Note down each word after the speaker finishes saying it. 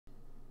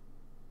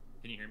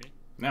Can you hear me?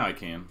 Now I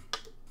can.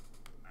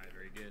 Alright,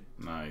 very good.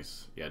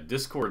 Nice. Yeah,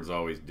 Discord's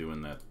always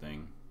doing that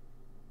thing.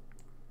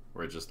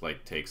 Where it just,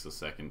 like, takes a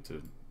second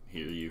to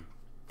hear you.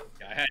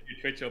 Yeah, I had your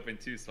Twitch open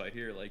too, so I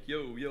hear like,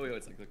 yo, yo, yo,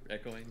 it's like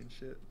echoing and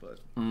shit, but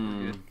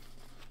Mm. good.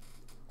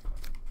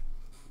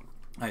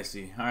 I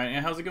see. Alright,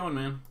 yeah, how's it going,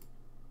 man?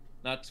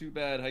 Not too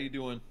bad. How you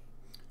doing?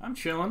 I'm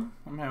chilling.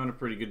 I'm having a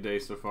pretty good day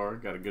so far.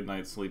 Got a good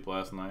night's sleep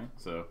last night,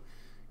 so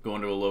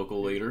going to a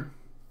local later.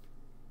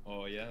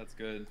 Oh yeah, that's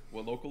good.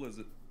 What local is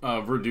it?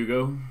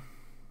 Verdugo.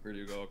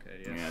 Verdugo,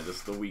 okay, yeah. Yeah,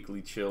 just the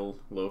weekly chill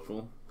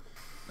local.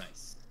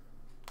 Nice.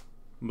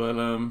 But,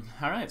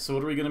 alright, so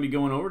what are we going to be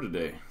going over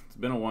today? It's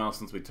been a while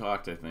since we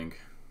talked, I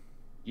think.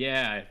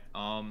 Yeah,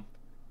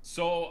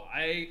 so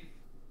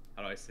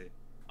how do I say?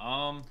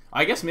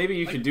 I guess maybe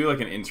you should do, like,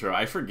 an intro.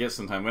 I forget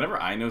sometimes. Whenever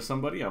I know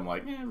somebody, I'm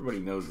like, everybody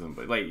knows them.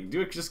 But, like,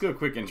 just do a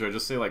quick intro.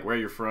 Just say, like, where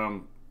you're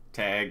from,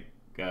 tag,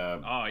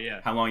 Oh yeah.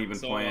 how long you've been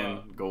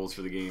playing, goals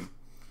for the game.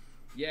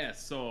 Yeah,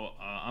 so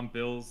I'm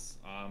Billz,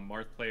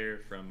 Marth player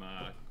from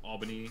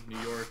Albany, New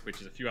York,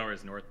 which is a few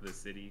hours north of the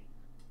city.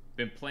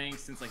 Been playing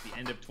since like the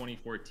end of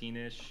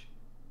 2014-ish.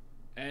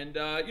 And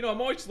you know, I'm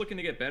always just looking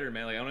to get better,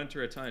 man. Like I don't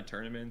enter a ton of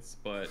tournaments,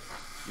 but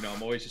you know,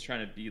 I'm always just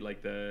trying to be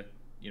like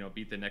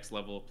beat the next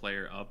level of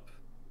player up.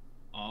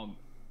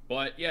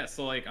 But yeah,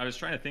 so like I was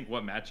trying to think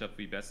what matchup would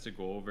be best to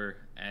go over,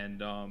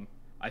 and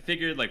I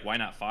figured like why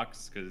not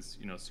Fox, because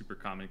you know, super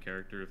common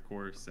character, of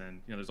course, and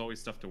you know, there's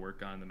always stuff to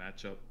work on in the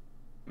matchup.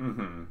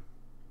 Mm-hmm.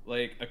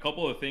 Like a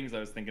couple of things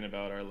I was thinking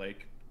about are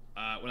like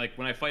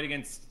when I fight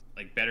against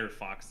like better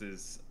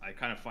foxes, I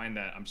kind of find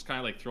that I'm just kind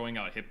of like throwing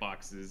out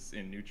hitboxes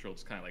in neutral,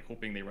 just kind of like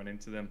hoping they run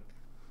into them.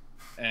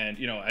 And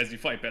you know, as you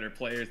fight better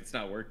players, it's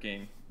not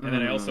working. And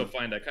then I also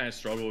find I kind of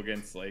struggle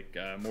against like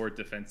more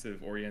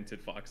defensive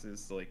oriented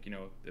foxes, so, like you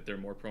know, that they're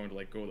more prone to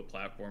like go to the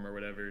platform or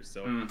whatever.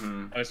 So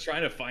I was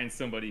trying to find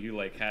somebody who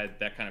like had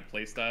that kind of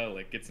play style,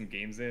 like get some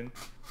games in,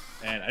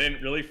 and I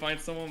didn't really find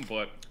someone,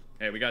 but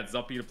hey, we got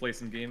Zuppy to play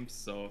some games,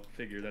 so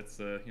figure that's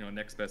you know,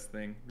 next best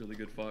thing. Really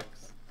good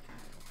fox.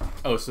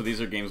 Oh, so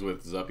these are games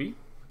with Zuppy?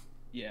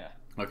 Yeah.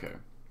 Okay.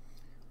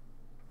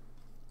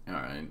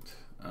 Alright.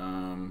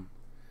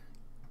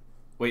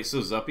 Wait, so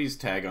Zuppy's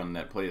tag on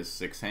netplay is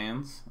 6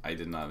 hands? I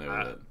did not know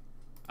that.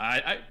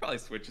 I probably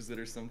switches it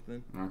or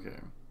something. Okay.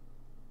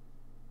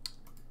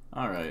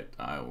 Alright,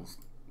 I will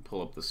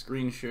pull up the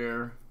screen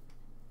share.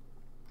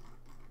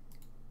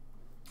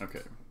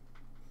 Okay.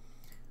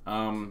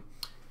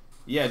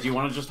 Yeah, do you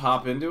want to just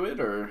hop into it,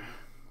 or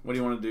what do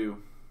you want to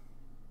do?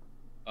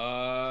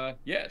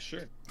 Yeah,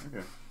 sure.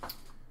 Okay.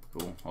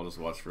 Cool. I'll just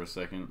watch for a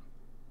second.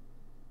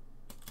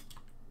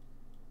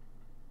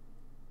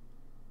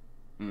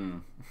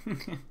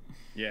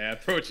 Yeah,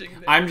 approaching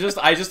there. I'm just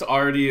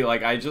already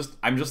like I'm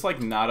just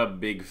like not a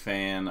big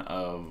fan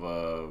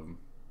of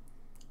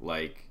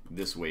like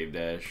this wave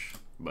dash,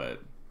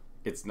 but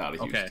it's not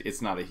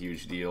a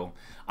huge deal.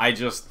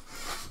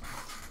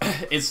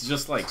 It's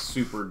just like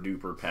super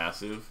duper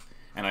passive,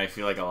 and I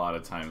feel like a lot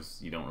of times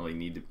you don't really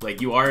need to,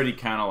 like, you already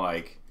kind of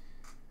like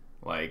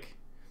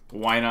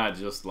why not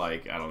just,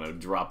 like, I don't know,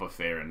 drop a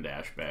fair and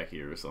dash back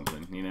here or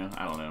something, you know?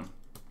 I don't know.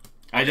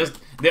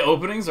 The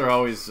openings are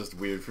always just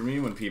weird for me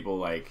when people,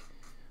 like,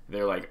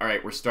 they're like, all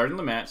right, we're starting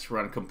the match, we're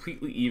on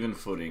completely even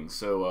footing,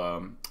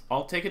 so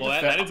I'll take it.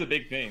 Well, that is a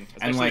big thing,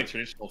 especially like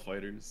traditional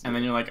fighters. So. And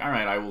then you're like, all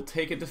right, I will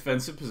take a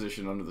defensive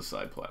position under the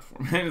side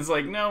platform. And it's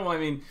like, no, I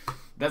mean,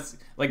 that's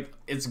like,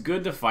 it's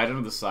good to fight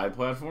under the side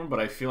platform, but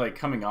I feel like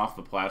coming off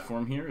the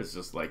platform here is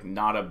just like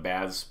not a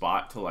bad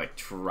spot to like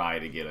try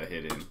to get a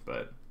hit in,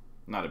 but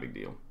not a big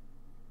deal.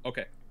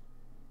 Okay.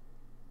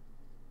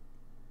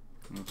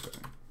 Okay.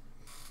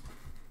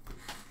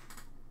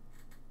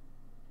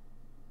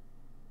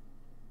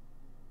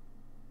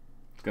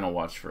 Gonna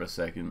watch for a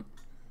second.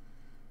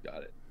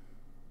 Got it.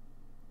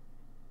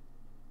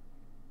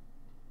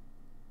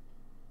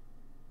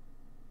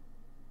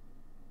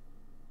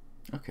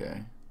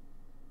 Okay.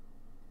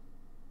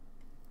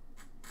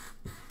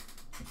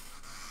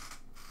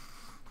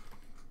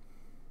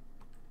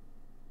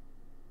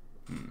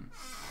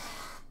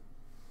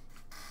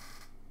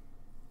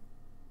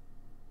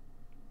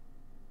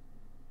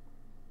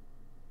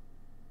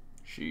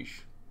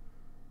 Sheesh.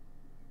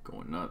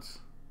 Going nuts.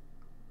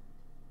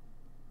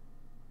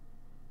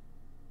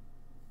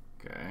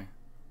 Okay.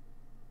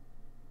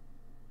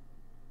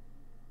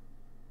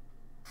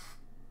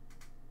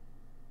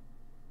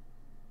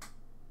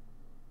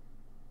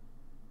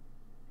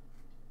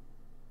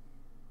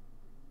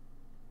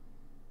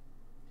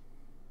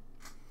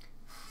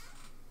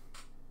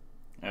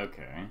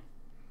 Okay.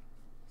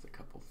 There's a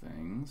couple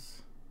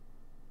things.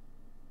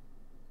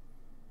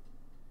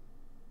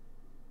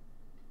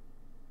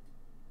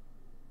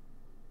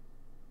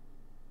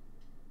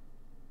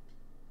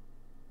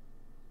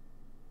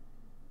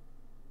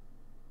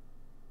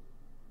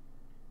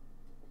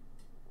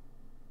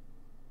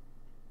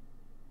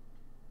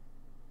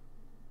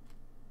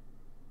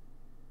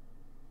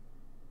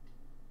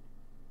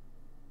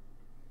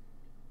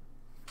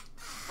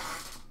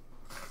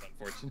 That's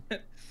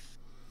unfortunate.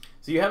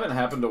 So you haven't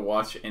happened to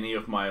watch any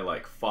of my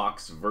like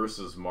Fox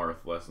versus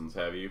Marth lessons,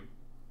 have you?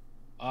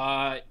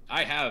 I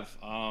have.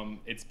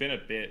 It's been a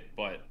bit,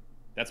 but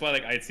that's why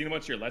like I had seen a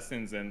bunch of your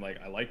lessons and like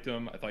I liked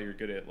them. I thought you were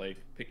good at like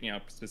picking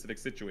out specific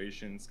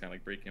situations, kind of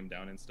like breaking them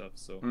down and stuff.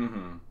 So,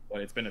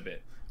 but it's been a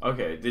bit.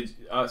 Okay.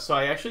 So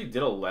I actually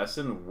did a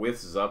lesson with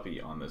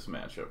Zuppy on this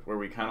matchup where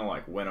we kind of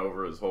like went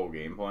over his whole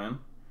game plan,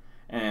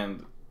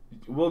 and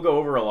we'll go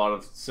over a lot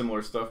of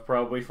similar stuff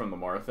probably from the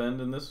Marth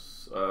end in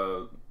this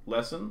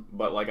lesson.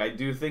 But like I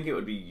do think it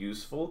would be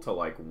useful to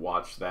like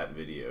watch that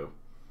video.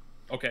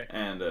 Okay.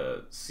 And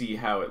see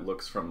how it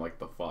looks from like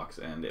the Fox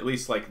end, at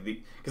least like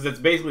because it's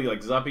basically like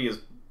Zuppy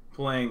is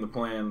playing the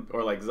plan,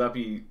 or like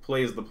Zuppy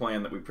plays the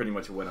plan that we pretty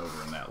much went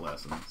over in that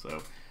lesson.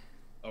 So,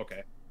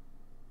 okay.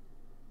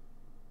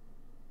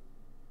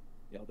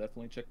 Yeah, I'll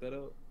definitely check that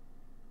out.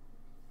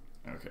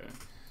 Okay.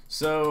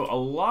 So a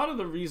lot of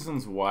the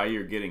reasons why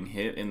you're getting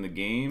hit in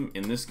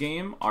this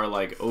game are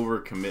like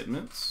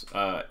overcommitments,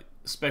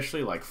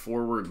 especially like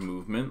forward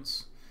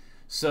movements.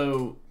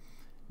 So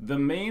the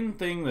main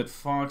thing that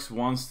Fox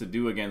wants to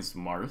do against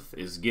Marth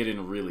is get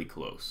in really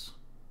close,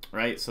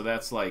 right? So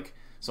that's like,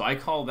 so I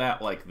call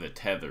that like the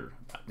tether.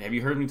 Have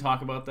you heard me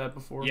talk about that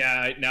before?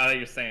 Yeah, now that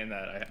you're saying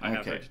that, I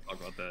have heard you talk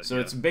about that. So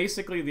it's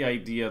basically the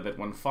idea that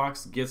when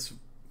Fox gets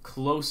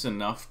close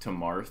enough to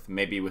Marth,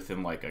 maybe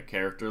within like a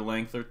character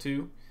length or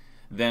two,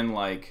 then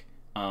like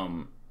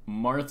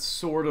Marth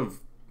sort of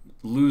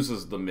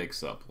loses the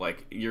mix-up.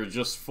 Like you're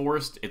just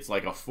forced, it's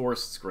like a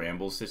forced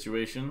scramble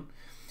situation.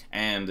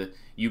 And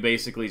you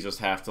basically just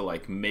have to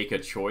like make a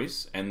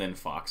choice, and then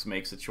Fox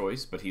makes a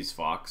choice, but he's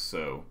Fox,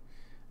 so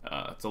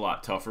it's a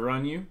lot tougher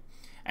on you.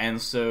 And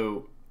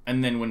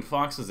then when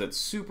Fox is at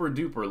super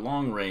duper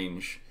long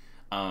range,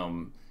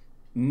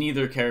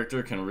 neither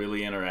character can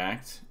really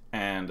interact,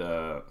 and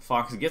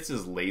Fox gets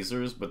his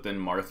lasers, but then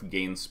Marth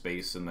gains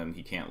space, and then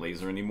he can't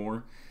laser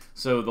anymore.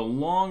 So the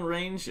long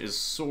range is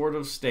sort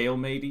of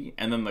stalematey,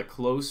 and then the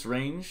close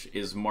range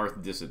is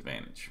Marth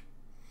disadvantage.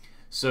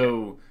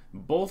 So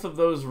both of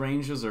those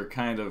ranges are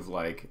kind of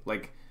like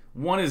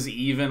one is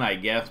even, I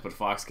guess, but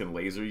Fox can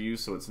laser you,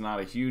 so it's not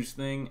a huge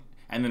thing,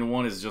 and then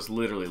one is just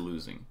literally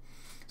losing.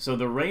 So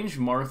the range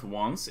Marth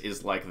wants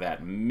is like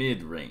that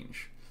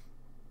mid-range.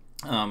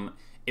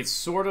 It's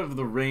sort of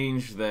the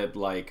range that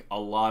like a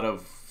lot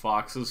of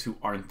Foxes who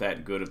aren't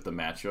that good at the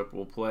matchup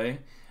will play,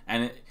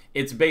 and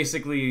it's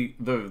basically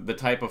the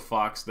type of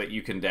Fox that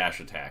you can dash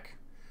attack.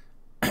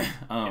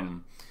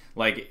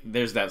 Like,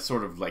 there's that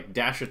sort of, like,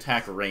 dash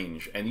attack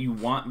range, and you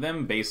want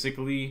them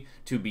basically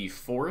to be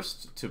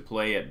forced to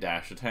play at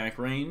dash attack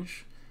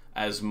range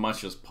as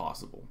much as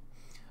possible.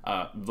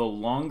 The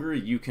longer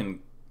you can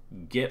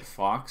get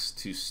Fox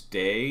to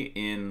stay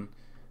in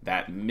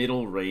that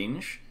middle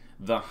range,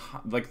 the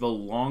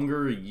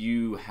longer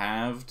you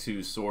have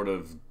to sort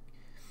of...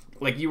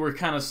 Like, you were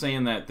kind of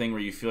saying that thing where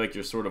you feel like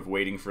you're sort of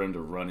waiting for him to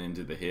run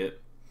into the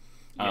hit.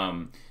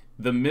 Yeah.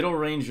 The middle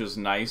range is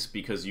nice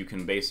because you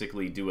can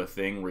basically do a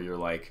thing where you're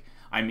like,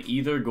 I'm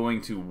either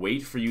going to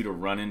wait for you to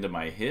run into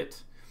my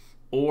hit,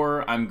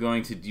 or I'm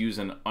going to use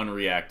an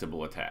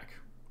unreactable attack.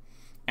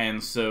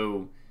 And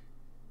so,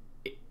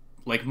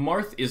 like,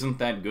 Marth isn't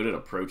that good at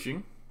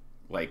approaching,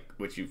 like,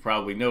 which you've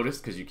probably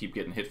noticed because you keep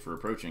getting hit for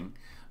approaching.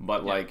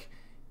 But, like,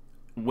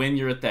 when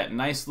you're at that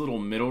nice little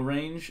middle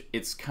range,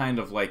 it's kind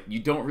of like you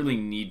don't really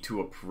need to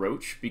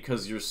approach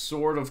because you're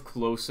sort of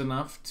close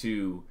enough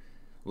to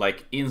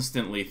like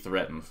instantly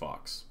threaten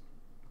Fox.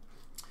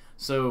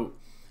 So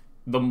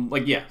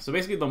so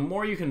basically the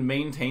more you can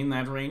maintain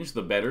that range,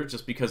 the better,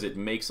 just because it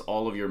makes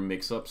all of your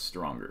mix-ups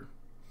stronger.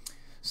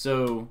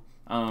 So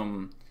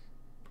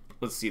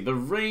let's see, the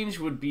range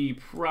would be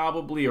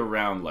probably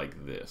around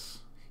like this.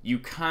 You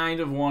kind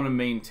of want to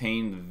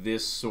maintain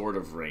this sort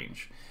of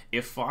range.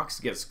 If Fox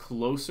gets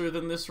closer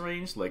than this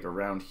range, like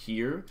around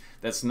here,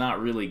 that's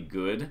not really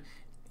good.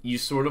 You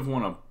sort of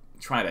want to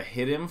try to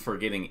hit him for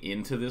getting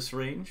into this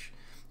range.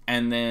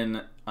 And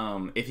then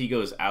if he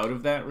goes out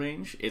of that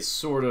range, it's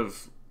sort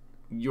of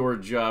your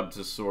job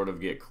to sort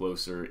of get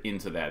closer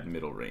into that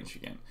middle range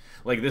again.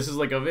 Like, this is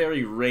like a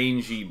very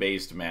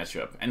rangy-based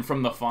matchup. And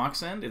from the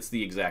Fox end, it's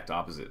the exact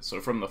opposite.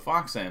 So from the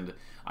Fox end,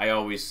 I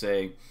always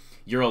say,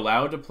 you're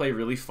allowed to play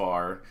really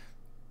far,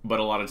 but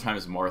a lot of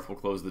times Marth will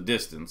close the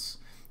distance.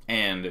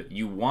 And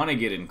you want to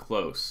get in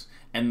close.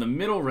 And the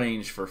middle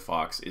range for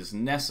Fox is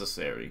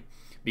necessary,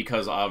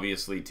 because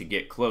obviously to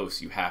get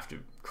close, you have to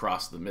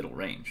cross the middle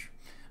range.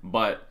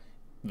 But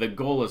the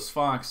goal as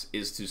Fox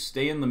is to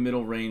stay in the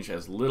middle range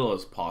as little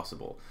as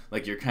possible.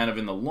 Like, you're kind of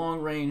in the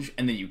long range,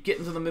 and then you get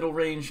into the middle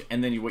range,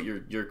 and then what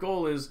your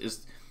goal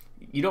is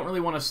you don't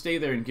really want to stay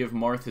there and give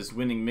Marth his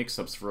winning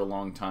mix-ups for a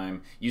long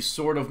time. You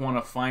sort of want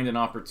to find an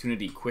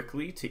opportunity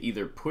quickly to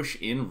either push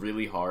in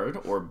really hard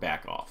or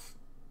back off.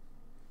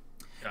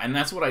 And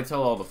that's what I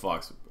tell all the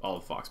Fox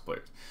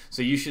players.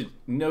 So you should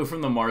know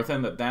from the Marth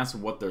end that that's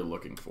what they're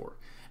looking for.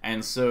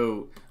 And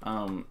so...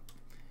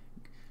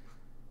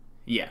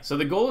 yeah, so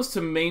the goal is to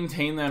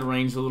maintain that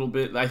range a little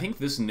bit. I think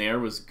this Nair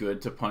was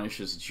good to punish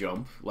his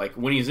jump. Like,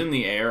 when he's in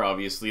the air,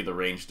 obviously the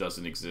range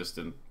doesn't exist,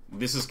 and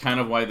this is kind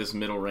of why this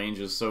middle range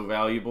is so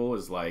valuable,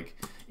 is like,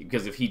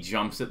 because if he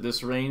jumps at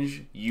this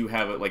range, you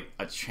have like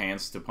a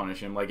chance to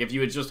punish him. Like if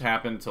you had just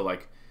happened to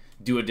like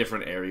do a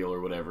different aerial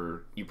or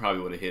whatever, you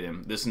probably would have hit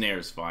him. This nair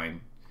is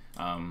fine.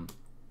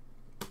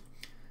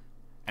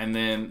 And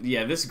then,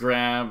 yeah, this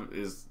grab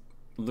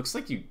looks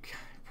like you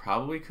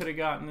probably could have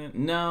gotten it.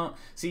 No,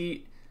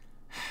 see,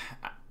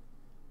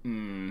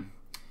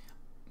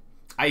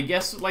 I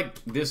guess, like,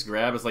 this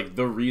grab is, like,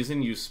 the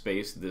reason you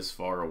spaced this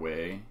far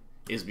away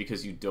is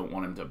because you don't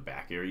want him to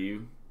back air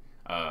you,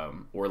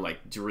 or,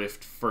 like,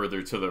 drift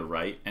further to the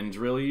right and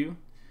drill you.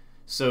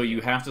 So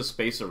you have to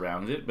space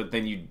around it, but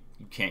then you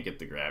can't get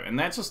the grab. And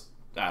that's just,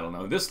 I don't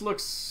know. This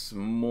looks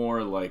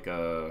more like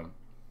a...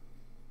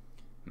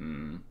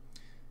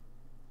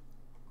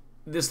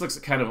 This looks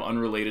kind of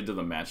unrelated to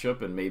the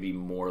matchup and maybe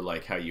more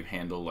like how you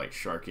handle like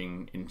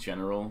sharking in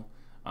general.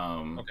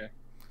 Okay.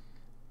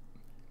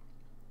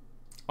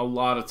 A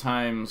lot of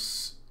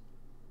times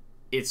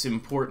it's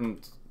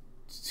important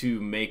to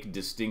make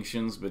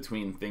distinctions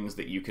between things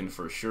that you can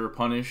for sure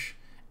punish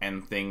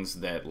and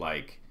things that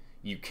like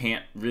you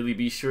can't really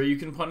be sure you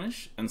can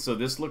punish. And so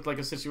this looked like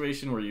a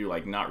situation where you're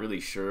like not really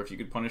sure if you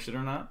could punish it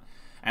or not.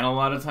 And a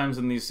lot of times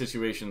in these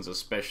situations,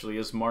 especially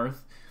as Marth,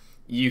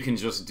 you can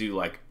just do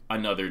like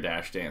another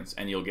dash dance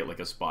and you'll get like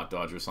a spot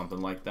dodge or something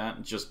like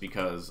that, just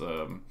because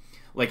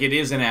like it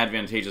is an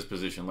advantageous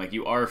position. Like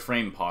you are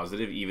frame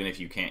positive even if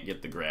you can't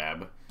get the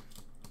grab.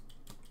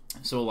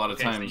 So a lot of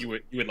times so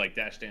you would like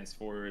dash dance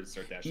forwards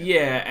or dash dance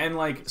yeah, and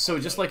like so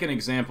just like an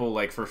example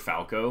like for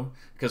Falco,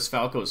 because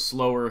Falco's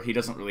slower, he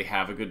doesn't really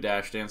have a good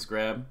dash dance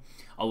grab.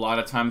 A lot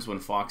of times when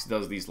Fox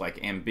does these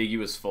like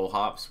ambiguous full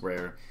hops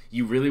where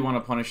you really want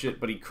to punish it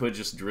but he could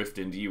just drift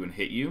into you and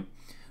hit you,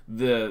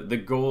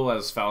 the goal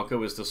as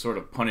Falco is to sort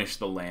of punish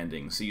the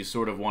landing. So you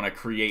sort of want to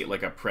create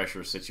like a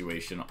pressure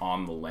situation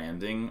on the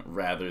landing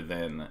rather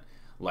than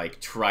like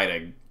try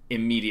to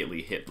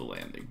immediately hit the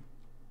landing.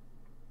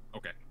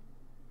 Okay.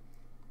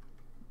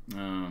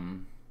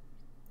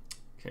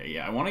 Okay,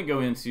 yeah, I want to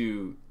go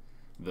into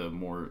the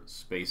more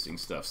spacing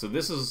stuff. So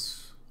this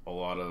is a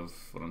lot of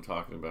what I'm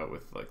talking about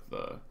with like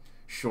the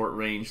short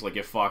range. Like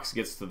if Fox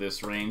gets to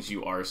this range,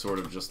 you are sort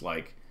of just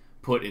like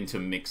put into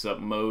mix-up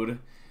mode.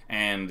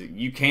 And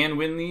you can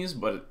win these,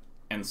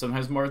 and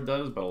sometimes Marth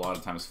does, but a lot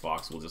of times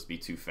Fox will just be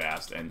too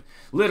fast and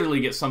literally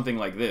get something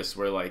like this,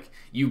 where like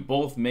you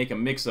both make a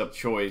mix-up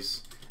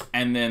choice,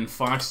 and then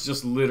Fox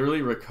just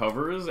literally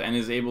recovers and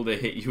is able to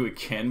hit you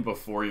again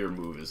before your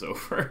move is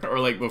over, or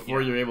like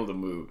before you're able to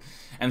move.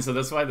 And so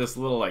that's why this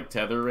little like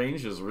tether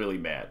range is really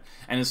bad.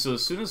 And so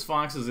as soon as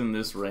Fox is in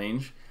this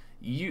range,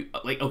 you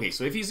like, okay,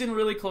 so if he's in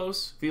really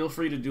close, feel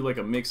free to do like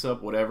a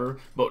mix-up, whatever,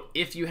 but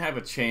if you have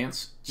a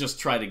chance, just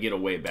try to get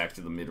away back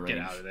to the mid-range.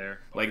 Get out of there. Okay.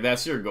 Like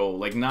that's your goal,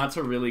 like not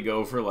to really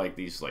go for like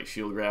these like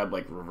shield grab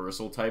like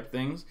reversal type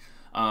things.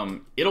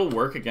 It'll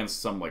work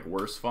against some like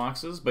worse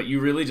Foxes, but you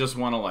really just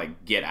want to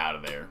like get out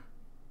of there.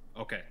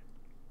 Okay.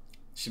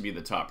 Should be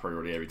the top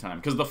priority every time,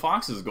 because the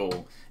Fox's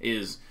goal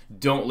is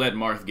don't let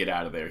Marth get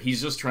out of there.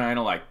 He's just trying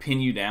to like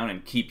pin you down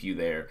and keep you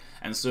there.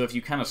 And so if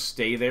you kind of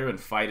stay there and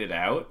fight it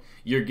out,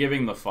 you're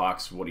giving the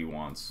Fox what he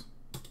wants.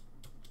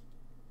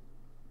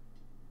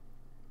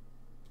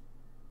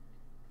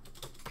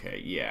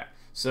 Okay, yeah.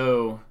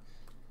 So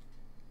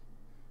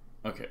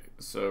okay,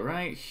 so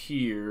right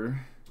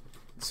here,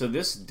 so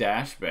this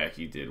dash back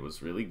you did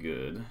was really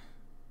good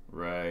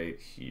right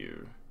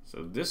here.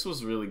 So this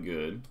was really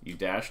good. You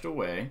dashed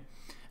away.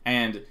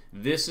 And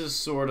this is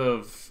sort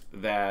of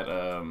that,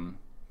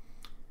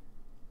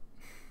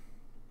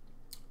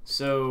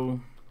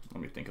 so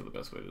let me think of the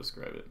best way to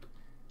describe it.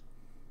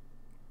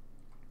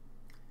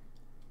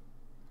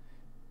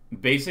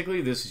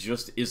 Basically, this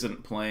just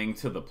isn't playing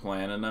to the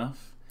plan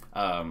enough,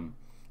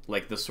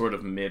 like the sort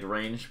of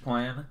mid-range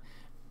plan.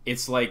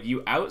 It's like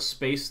you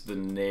outspace the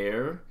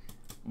nair,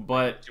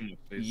 but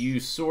you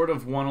sort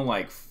of want to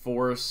like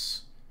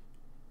force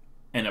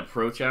an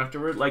approach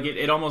afterward. Like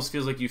it almost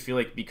feels like you feel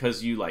like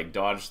because you like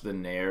dodged the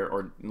nair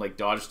or like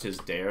dodged his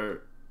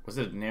dare. Was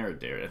it a nair or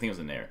dare? I think it was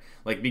a nair.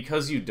 Like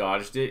because you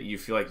dodged it, you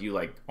feel like you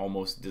like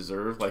almost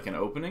deserve like an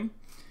opening,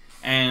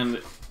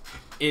 and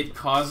it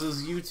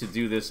causes you to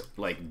do this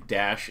like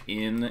dash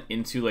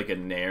into like a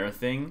nair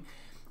thing,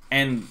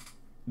 and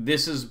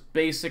this is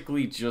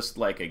basically just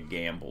like a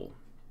gamble.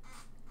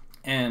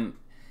 And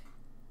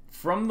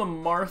from the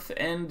Marth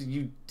end,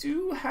 you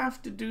do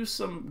have to do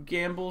some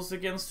gambles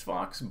against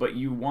Fox, but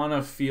you want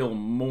to feel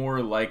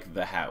more like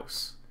the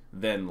house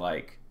than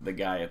like the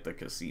guy at the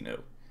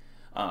casino.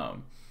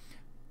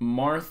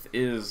 Marth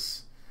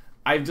is...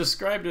 I've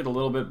described it a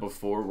little bit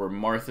before, where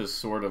Marth is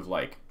sort of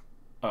like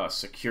a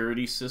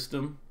security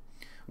system,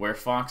 where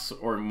Fox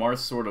or Marth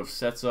sort of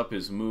sets up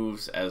his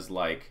moves as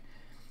like,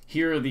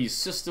 here are these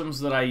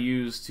systems that I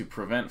use to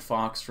prevent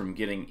Fox from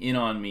getting in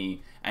on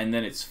me, and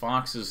then it's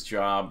Fox's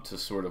job to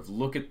sort of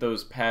look at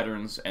those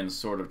patterns and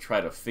sort of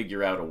try to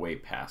figure out a way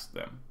past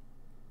them.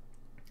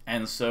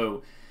 And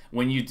so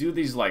when you do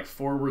these like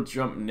forward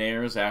jump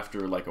nairs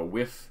after like a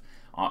whiff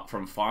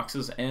from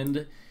Fox's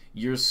end,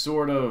 you're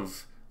sort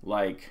of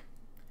like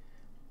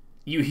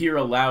you hear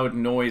a loud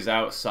noise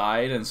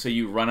outside, and so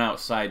you run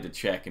outside to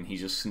check, and he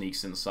just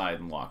sneaks inside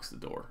and locks the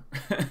door.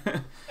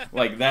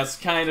 Like, that's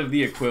kind of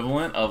the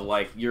equivalent of,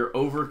 like, you're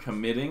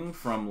overcommitting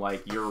from,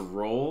 like, your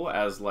role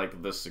as,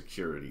 like, the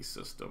security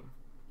system.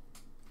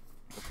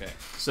 Okay.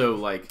 So,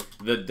 like,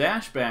 the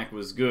dashback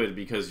was good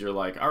because you're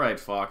like, alright,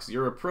 Fox,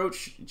 your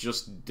approach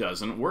just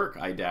doesn't work.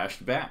 I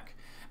dashed back.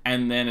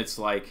 And then it's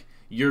like,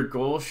 your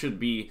goal should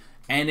be,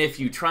 and if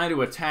you try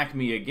to attack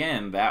me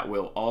again, that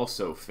will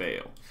also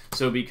fail.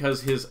 So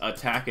because his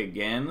attack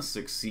again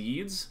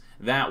succeeds,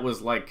 that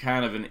was like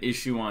kind of an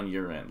issue on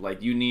your end.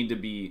 Like, you need to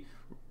be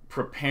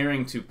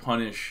preparing to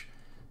punish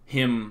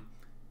him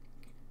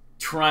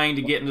trying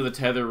to get into the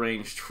tether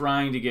range,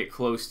 trying to get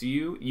close to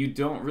you. You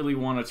don't really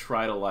want to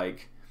try to,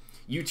 like,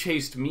 you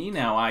chased me,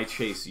 now I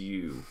chase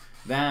you.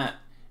 That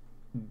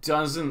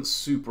doesn't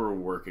super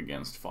work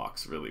against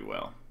Fox really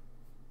well.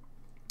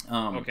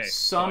 Okay.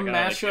 Some so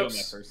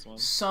matchups,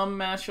 some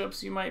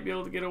matchups you might be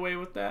able to get away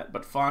with that,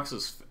 but Fox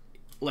is,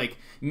 like,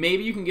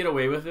 maybe you can get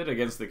away with it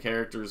against the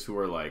characters who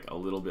are, like, a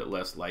little bit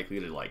less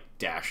likely to, like,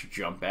 dash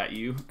jump at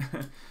you.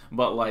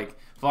 But, like,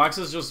 Fox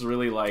is just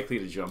really likely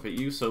to jump at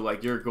you, so,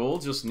 like, your goal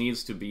just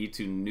needs to be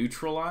to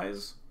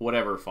neutralize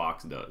whatever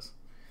Fox does.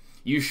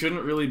 You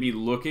shouldn't really be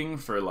looking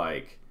for,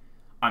 like,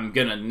 I'm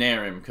gonna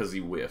nair him because he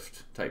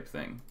whiffed type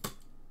thing.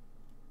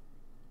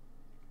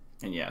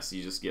 And yeah, so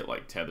you just get,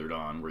 like, tethered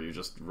on, where you're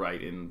just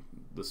right in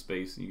the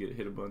space and you get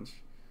hit a bunch.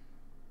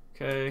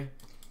 Okay.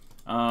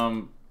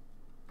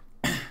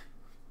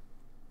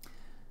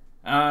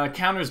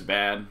 Counter's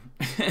bad.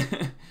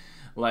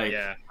 Like,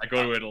 yeah, I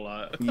go to it a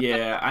lot.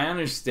 Yeah, I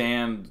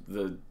understand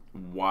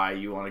why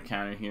you want to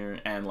counter here,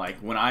 and, like,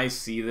 when I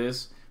see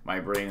this, my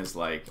brain is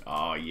like,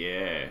 oh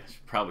yeah,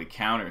 should probably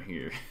counter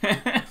here.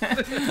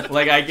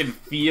 Like, I can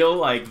feel,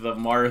 like, the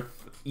Marth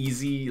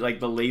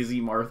the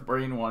lazy Marth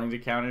brain wanting to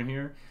counter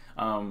here.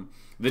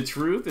 The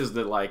truth is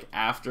that, like,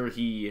 after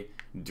he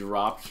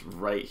dropped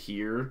right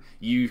here,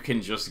 you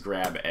can just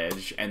grab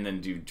edge and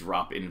then do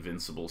drop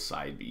invincible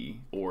side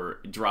B, or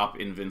drop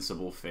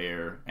invincible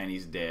fair and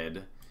he's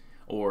dead,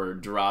 or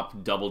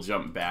drop double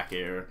jump back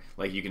air.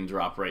 Like, you can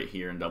drop right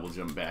here and double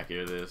jump back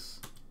air this.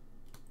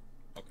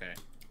 Okay.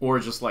 Or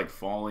just, like,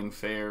 falling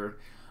fair.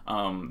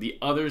 The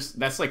others,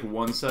 that's, like,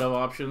 one set of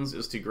options,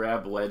 is to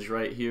grab ledge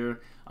right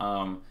here.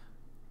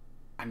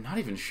 I'm not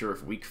even sure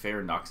if weak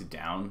fair knocks it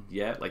down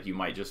yet. Like, you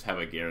might just have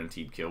a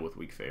guaranteed kill with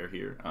weak fair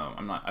here.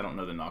 I don't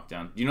know the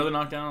knockdown. Do you know the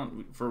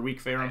knockdown for weak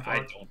fair on Fox? I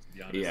don't, to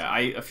be honest. Yeah,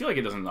 I feel like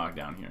it doesn't knock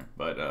down here,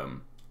 but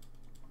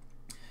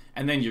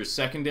and then your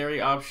secondary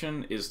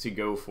option is to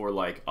go for,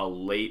 like, a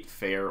late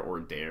fair or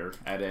dare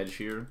at edge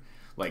here.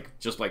 Like,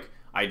 just like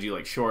I do,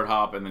 like, short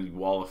hop and then you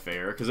wall a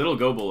fair, because it'll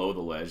go below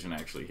the ledge and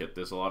actually hit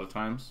this a lot of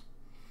times.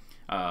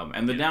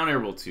 And the down air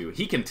will too.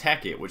 He can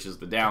tech it, which is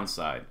the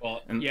downside.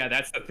 Well, and, yeah,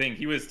 that's the thing.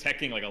 He was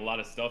teching, like, a lot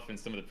of stuff in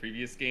some of the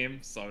previous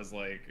games, so I was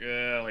like,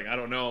 I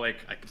don't know, like,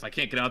 if I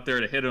can't get out there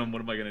to hit him,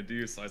 what am I gonna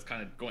do? So I was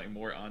kind of going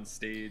more on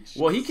stage.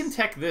 Well, he can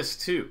tech this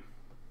too.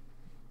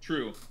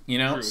 True. You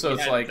know, True. so He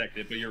it's had like,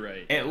 detected, but you're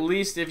right. At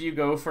least if you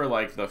go for,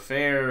 like, the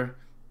fair,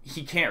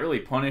 he can't really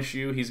punish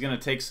you. He's gonna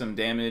take some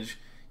damage.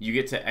 You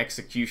get to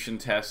execution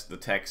test the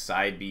tech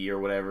side B or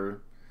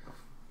whatever.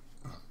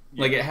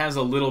 Yeah. Like, it has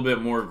a little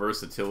bit more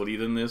versatility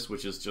than this,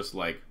 which is just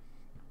like,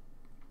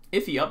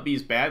 if he up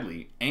Bs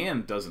badly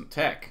and doesn't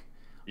tech,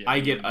 yeah, I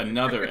get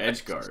another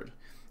edge guard.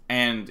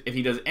 And if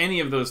he does any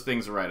of those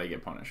things right, I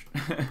get punished.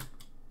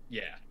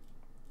 Yeah.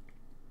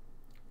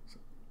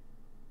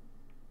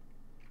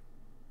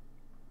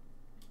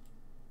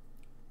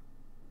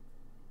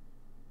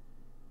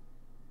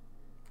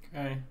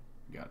 Okay.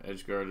 Got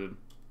edge guarded.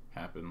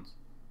 Happens.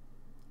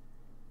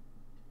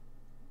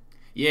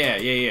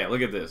 Yeah.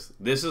 Look at this.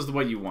 This is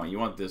what you want. You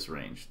want this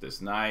range. This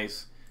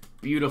nice,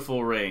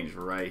 beautiful range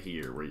right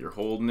here where you're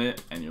holding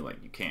it and you're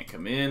like, you can't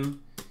come in.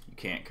 You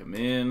can't come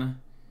in.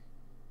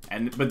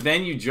 But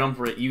then you jump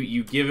right.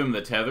 You give him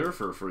the tether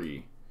for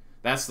free.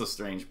 That's the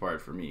strange part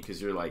for me,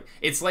 because you're like,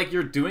 it's like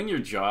you're doing your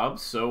job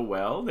so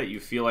well that you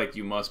feel like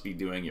you must be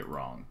doing it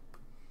wrong.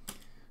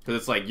 Because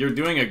it's like, you're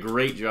doing a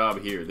great job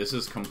here. This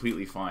is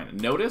completely fine.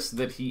 Notice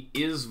that he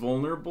is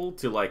vulnerable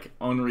to, like,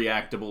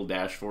 unreactable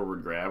dash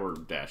forward grab or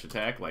dash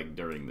attack, like,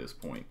 during this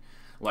point.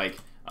 Like,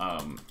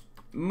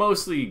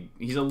 mostly,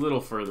 he's a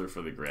little further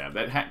for the grab.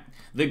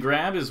 The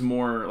grab is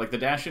more, like, the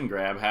dash and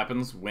grab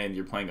happens when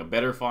you're playing a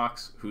better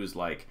Fox who's,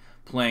 like,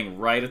 playing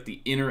right at the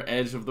inner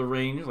edge of the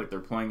range. Like, they're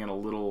playing it a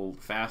little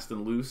fast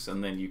and loose,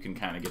 and then you can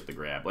kind of get the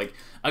grab. Like,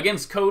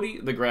 against Cody,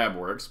 the grab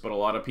works, but a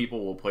lot of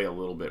people will play a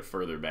little bit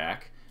further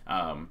back.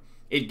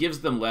 It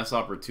gives them less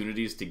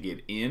opportunities to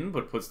get in,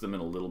 but puts them in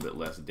a little bit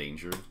less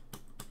danger.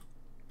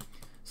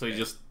 So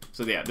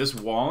yeah, this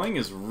walling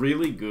is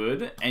really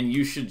good, and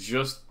you should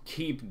just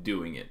keep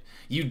doing it.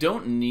 You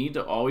don't need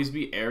to always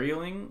be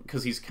aerialing,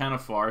 because he's kind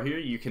of far here.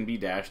 You can be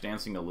dash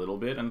dancing a little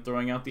bit and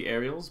throwing out the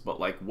aerials, but,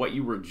 like, what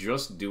you were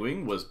just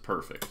doing was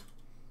perfect.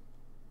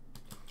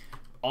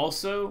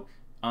 Also,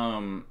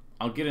 I'll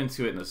get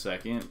into it in a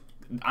second.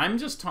 I'm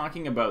just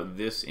talking about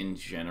this in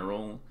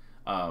general.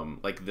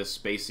 like the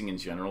spacing in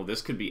general.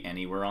 This could be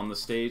anywhere on the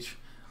stage.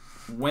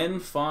 When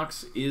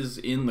Fox is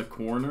in the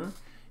corner,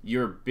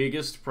 your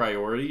biggest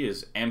priority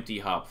is empty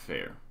hop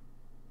fair.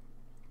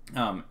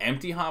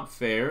 Empty hop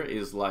fair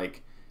is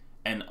like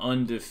an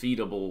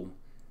undefeatable,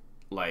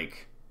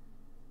 like,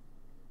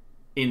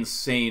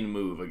 insane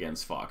move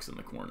against Fox in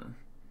the corner.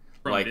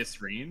 From like,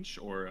 this range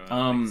or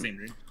like same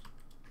range?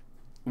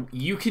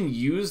 You can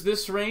use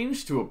this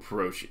range to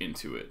approach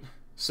into it.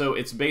 So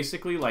it's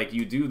basically like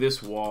you do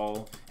this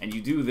wall, and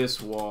you do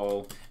this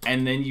wall,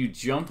 and then you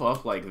jump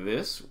up like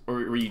this,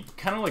 or you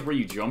kind of like where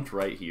you jumped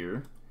right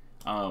here,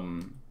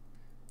 and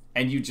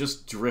you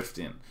just drift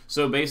in.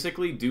 So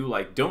basically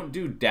don't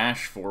do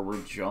dash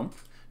forward jump,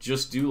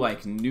 just do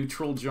like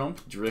neutral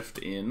jump, drift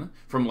in,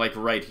 from like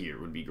right here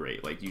would be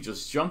great. Like you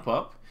just jump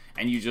up,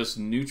 and you just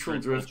neutral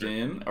drift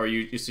in, or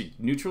you see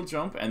neutral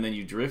jump, and then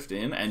you drift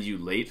in, and you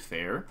late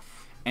fair,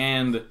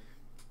 and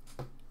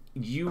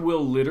you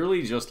will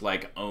literally just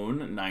like own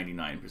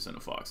 99%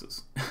 of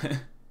Foxes.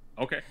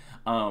 Okay.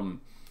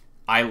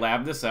 I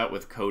labbed this out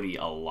with Cody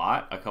a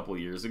lot a couple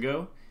years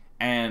ago,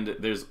 and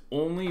there's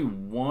only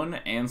one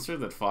answer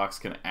that Fox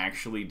can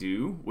actually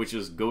do, which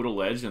is go to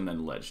ledge and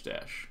then ledge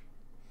dash.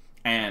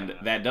 And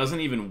that doesn't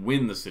even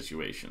win the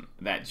situation.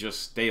 That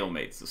just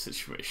stalemates the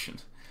situation.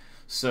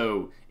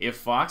 So if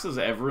Fox is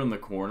ever in the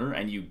corner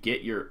and you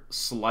get your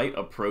slight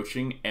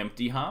approaching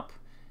empty hop,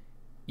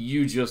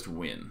 you just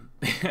win.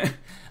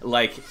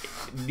 Like,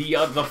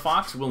 the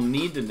Fox will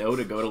need to know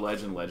to go to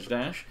ledge and ledge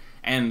dash,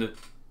 and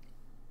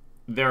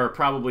there are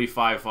probably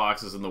 5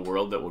 Foxes in the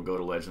world that will go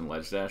to ledge and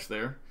ledge dash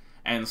there,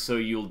 and so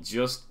you'll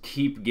just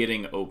keep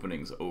getting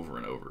openings over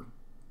and over.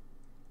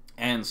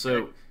 And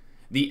so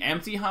the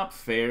empty hop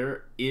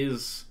fair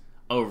is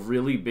a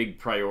really big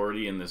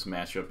priority in this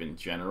matchup in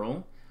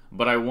general,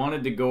 but I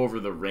wanted to go over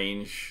the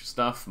range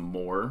stuff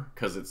more,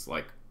 because it's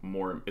like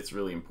it's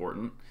really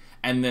important.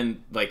 And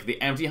then, like, the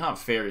empty hop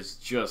fair is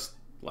just,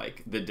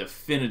 like, the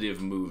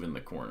definitive move in the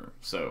corner.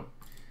 So,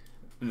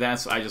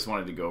 I just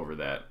wanted to go over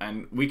that.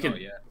 And we could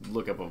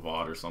look up a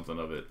VOD or something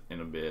of it in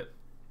a bit.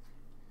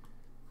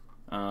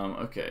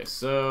 Okay,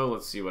 so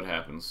let's see what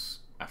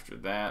happens after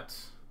that.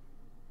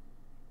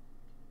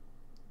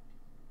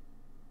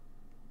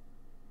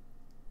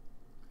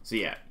 So,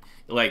 yeah,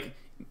 like,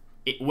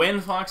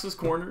 when Fox is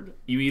cornered,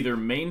 you either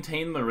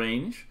maintain the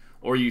range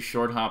or you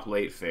short hop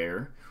late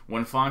fair.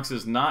 When Fox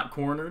is not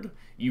cornered,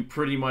 you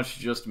pretty much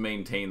just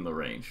maintain the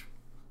range.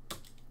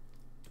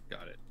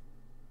 Got it.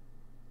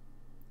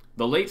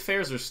 The late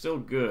fairs are still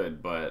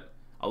good, but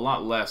a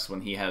lot less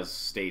when he has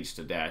stage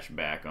to dash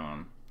back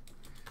on.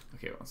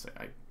 Okay, one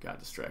second. I got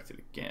distracted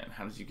again.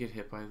 How did you get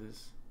hit by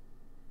this?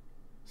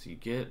 So you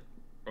get...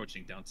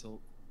 Approaching down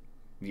tilt.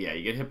 Yeah,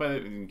 you get hit by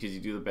it because you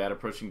do the bad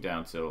approaching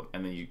down tilt,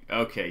 and then you...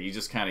 Okay, you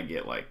just kind of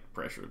get, like,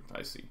 pressured.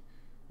 I see.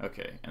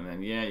 Okay, and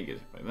then, yeah, you get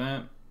hit by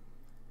that.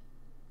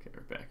 Okay,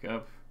 we're back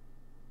up.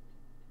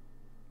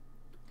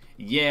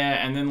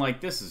 Yeah, and then, like,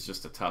 this is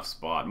just a tough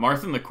spot.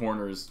 Marth in the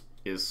corners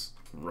is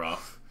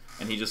rough,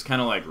 and he just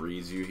kind of, like,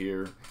 reads you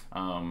here.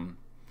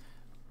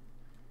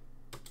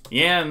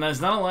 Yeah, and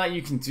there's not a lot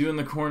you can do in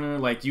the corner.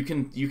 Like, you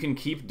can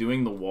keep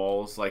doing the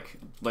walls. Like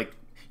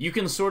you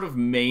can sort of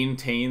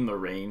maintain the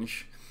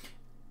range.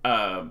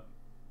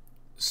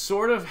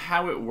 Sort of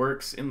how it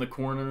works in the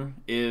corner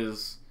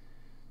is...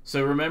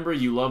 So remember,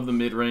 you love the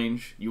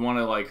mid-range. You want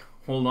to, like,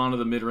 hold on to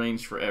the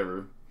mid-range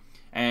forever.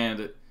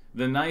 And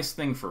the nice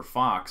thing for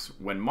Fox,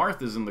 when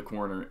Marth is in the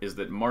corner, is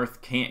that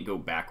Marth can't go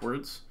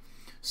backwards.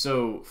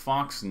 So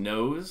Fox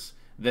knows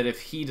that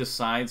if he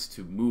decides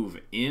to move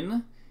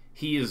in,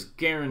 he is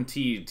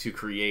guaranteed to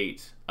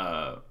create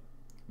the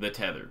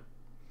tether.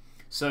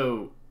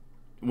 So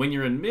when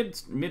you're in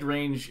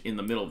mid-range in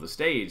the middle of the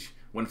stage,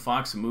 when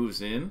Fox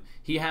moves in,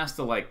 he has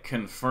to, like,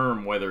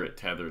 confirm whether it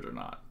tethered or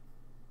not.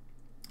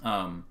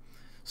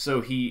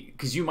 So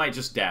because you might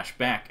just dash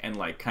back and,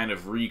 like, kind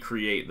of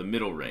recreate the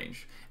middle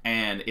range.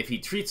 And if he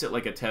treats it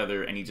like a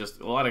tether, and he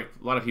just... A lot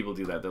of people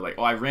do that. They're like,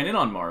 oh, I ran in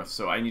on Marth,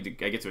 so I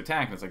get to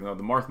attack. And it's like, no,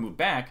 the Marth moved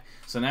back,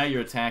 so now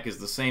your attack is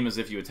the same as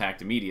if you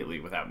attacked immediately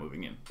without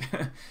moving in.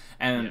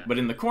 But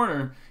in the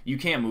corner, you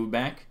can't move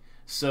back.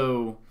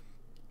 So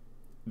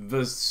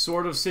the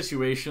sort of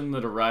situation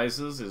that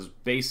arises is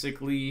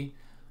basically...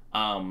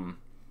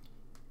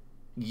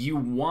 you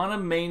want to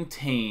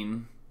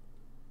maintain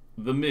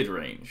the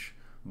mid-range,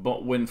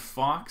 but when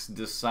Fox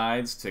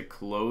decides to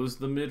close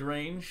the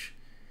mid-range,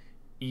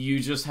 you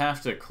just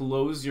have to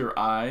close your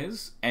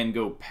eyes and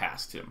go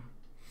past him.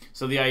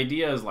 So the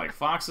idea is, like,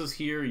 Fox is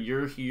here,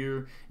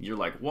 you're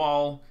like,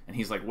 wall, and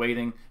he's, like,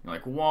 waiting. You're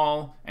like,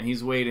 wall, and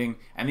he's waiting.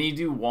 And then you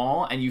do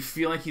wall, and you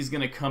feel like he's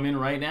going to come in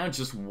right now,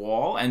 just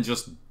wall, and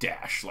just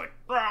dash, like,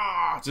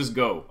 rah, just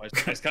go. I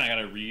just kind of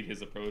got to read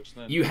his approach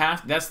then.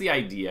 That's the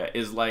idea,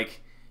 is,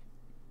 like,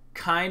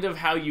 kind of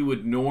how you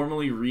would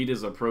normally read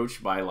his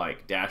approach by,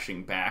 like,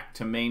 dashing back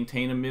to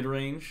maintain a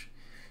mid-range.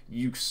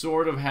 You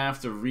sort of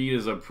have to read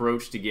his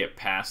approach to get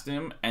past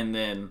him, and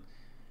then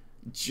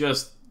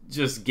just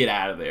just get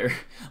out of there.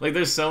 Like,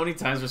 there's so many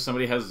times where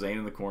somebody has Zane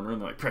in the corner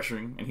and they're like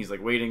pressuring, and he's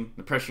like waiting,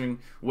 they're pressuring,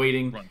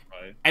 waiting, Run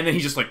by. and then he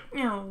just like,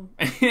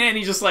 and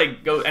he just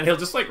like goes, and he'll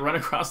just like run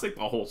across like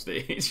the whole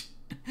stage,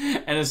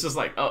 and it's just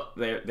like, oh,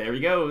 there he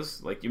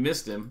goes, like you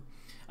missed him,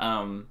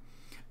 and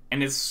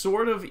it's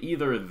sort of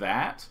either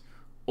that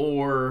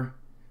or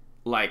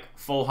like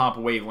full hop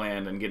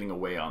waveland and getting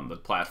away on the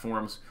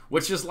platforms,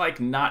 which is like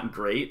not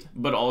great,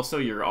 but also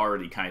you're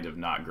already kind of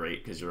not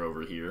great because you're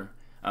over here.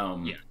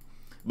 Yeah.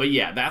 But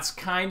yeah, that's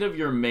kind of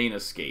your main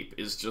escape,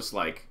 is just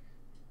like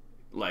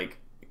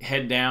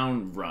head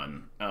down,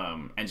 run,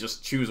 and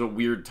just choose a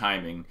weird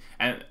timing.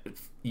 And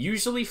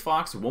usually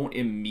Fox won't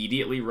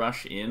immediately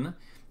rush in,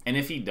 and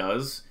if he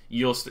does,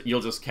 you'll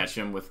just catch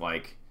him with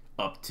like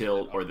up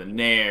tilt or the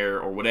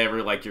nair or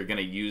whatever like you're gonna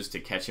use to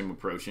catch him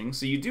approaching.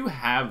 So you do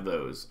have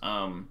those.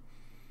 And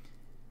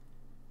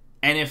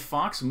if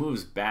Fox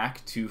moves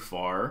back too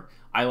far,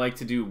 I like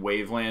to do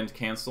waveland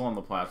cancel on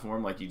the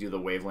platform, like you do the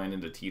waveland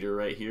into teeter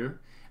right here,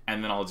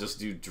 and then I'll just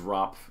do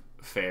drop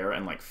fair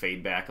and like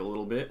fade back a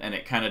little bit, and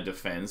it kind of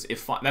defends.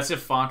 That's if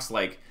Fox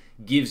like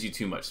gives you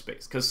too much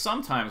space, because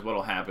sometimes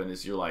what'll happen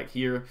is you're like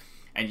here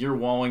and you're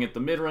walling at the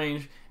mid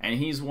range, and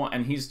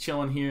he's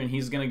chilling here and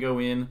he's gonna go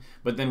in,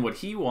 but then what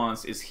he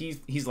wants is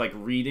he's like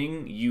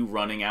reading you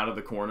running out of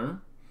the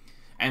corner.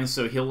 And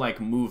so he'll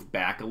like move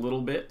back a little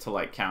bit to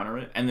like counter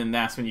it, and then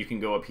that's when you can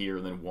go up here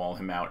and then wall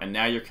him out, and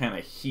now you're kind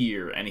of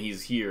here and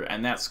he's here,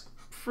 and that's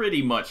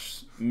pretty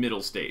much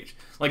middle stage.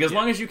 Like, as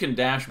long as you can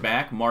dash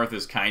back, Marth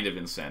is kind of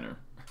in center.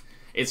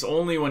 It's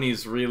only when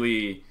he's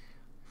really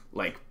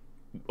like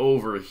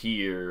over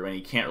here and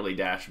he can't really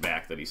dash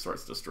back that he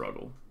starts to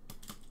struggle.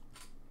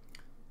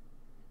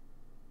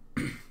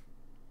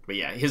 But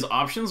yeah, his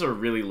options are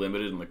really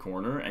limited in the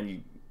corner, and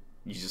you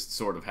just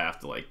sort of have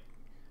to like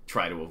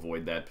try to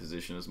avoid that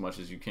position as much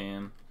as you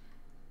can.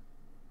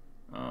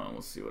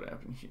 Let's see what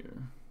happened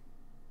here.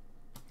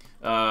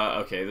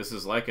 Okay, this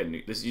is like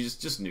this is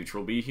just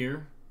neutral B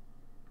here,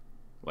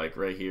 like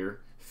right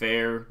here.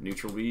 Fair,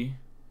 neutral B.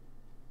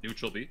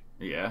 Neutral B.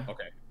 Yeah.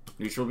 Okay.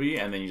 Neutral B,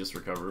 and then you just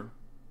recover.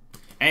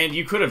 And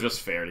you could have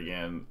just faired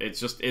again.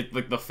 It's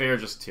like the fair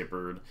just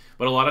tippered.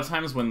 But a lot of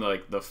times when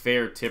the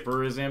fair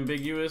tipper is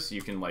ambiguous,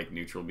 you can like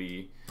neutral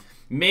B.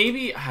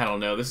 Maybe, I don't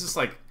know. This is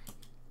like,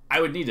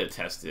 I would need to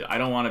test it. I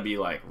don't want to be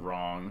like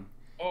wrong.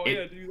 Oh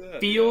yeah, do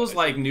that. Feels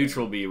like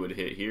neutral B would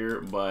hit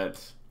here,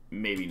 but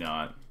maybe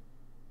not.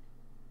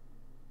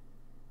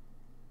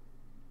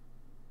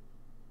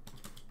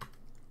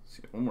 Let's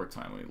see, one more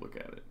time when we look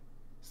at it.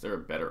 Is there a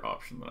better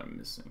option that I'm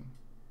missing?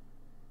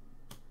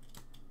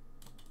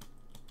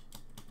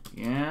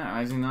 Yeah,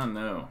 I do not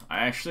know.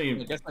 I guess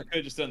I could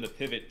have just done the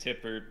pivot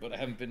tipper, but I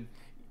haven't been.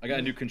 I got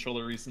a new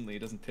controller recently. It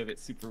doesn't pivot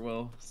super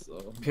well,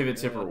 so. Pivot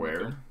tipper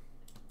where?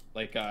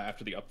 Like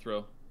after the up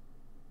throw.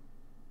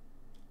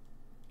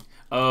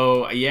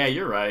 Oh yeah,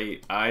 you're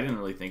right. I didn't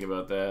really think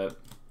about that.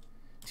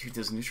 Dude,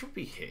 does neutral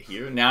B hit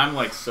here? Now I'm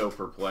like so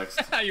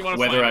perplexed You want to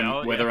whether find I'm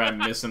out? whether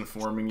I'm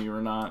misinforming you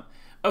or not.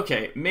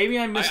 Okay, maybe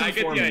I'm misinforming I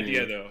get the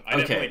idea, you. though.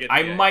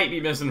 I might be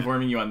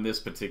misinforming you on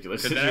this particular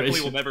Because situation.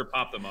 definitely will never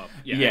pop them up.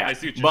 Yeah, I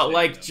see what you're but saying,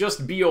 like, though.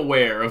 just be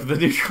aware of the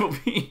neutral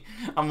B.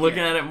 I'm looking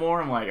at it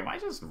more. I'm like, am I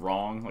just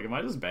wrong? Like, am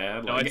I just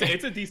bad? No, like,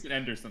 it's a decent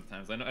ender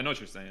sometimes. I know what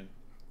you're saying.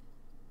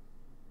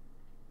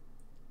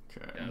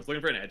 Okay. Yeah, I was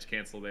looking for an edge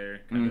cancel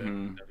there.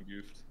 Kind of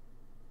goofed.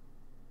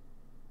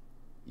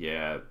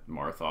 Yeah,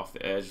 Marth off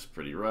the edge is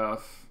pretty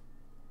rough.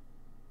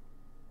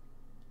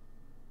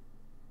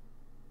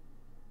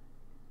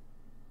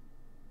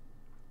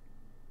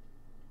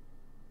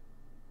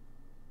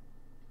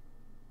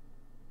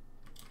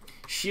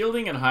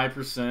 Shielding at high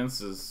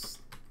percents is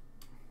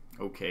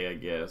okay, I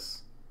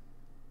guess.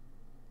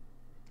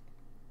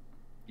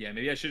 Yeah,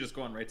 maybe I should just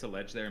go on right to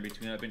ledge there in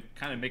between. I've been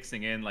kind of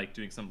mixing in, like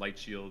doing some light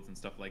shields and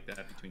stuff like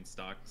that between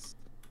stocks.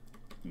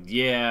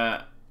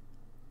 Yeah,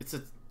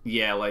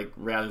 like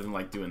rather than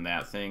like doing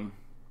that thing.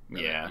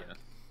 Yeah.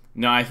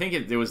 No, I think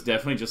it was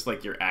definitely just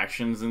like your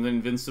actions and the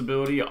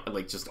invincibility,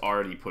 like just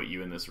already put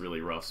you in this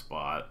really rough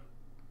spot.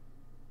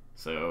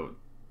 So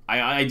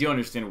I do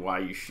understand why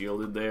you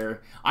shielded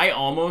there. I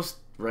almost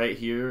right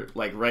here,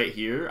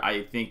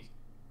 I think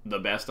the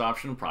best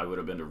option probably would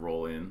have been to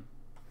roll in.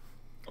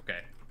 Okay.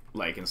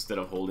 Like, instead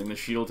of holding the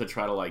shield to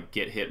try to like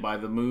get hit by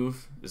the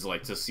move, is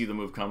like to see the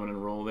move coming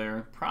and roll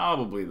there.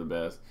 Probably the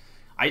best.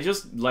 I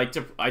just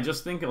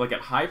think like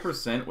at high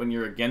percent, when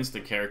you're against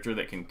a character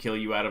that can kill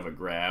you out of a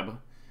grab,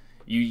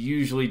 you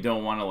usually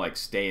don't want to like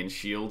stay in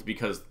shield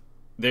because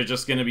they're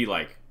just gonna be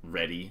like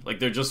ready. Like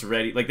they're just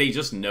ready. Like they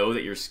just know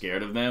that you're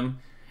scared of them,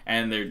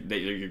 and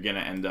you're gonna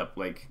end up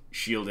like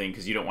shielding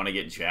because you don't want to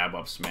get jab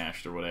up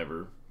smashed or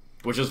whatever.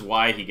 Which is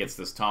why he gets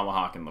this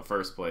tomahawk in the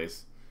first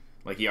place.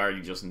 Like he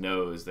already just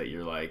knows that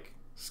you're like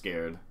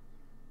scared.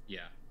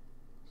 Yeah.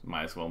 So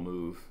might as well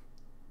move.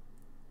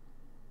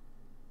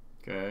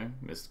 Okay,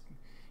 missed.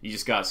 You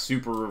just got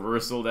super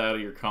reversaled out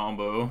of your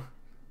combo.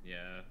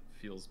 Yeah,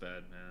 feels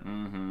bad,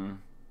 man.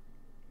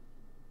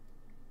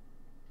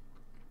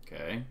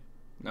 Okay.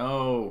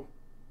 No.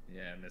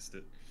 Yeah, I missed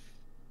it.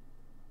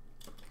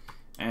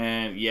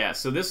 And yeah,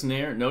 so this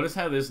nair, notice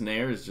how this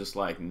nair is just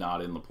like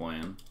not in the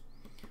plan.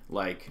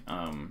 Like,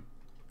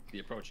 the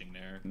approaching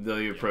nair.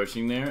 The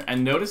approaching nair.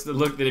 And notice the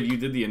look that if you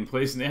did the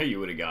in-place nair, you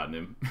would have gotten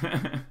him.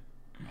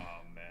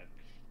 Oh, man.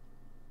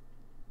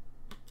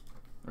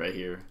 Right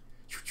here.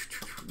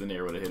 The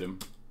nair would have hit him.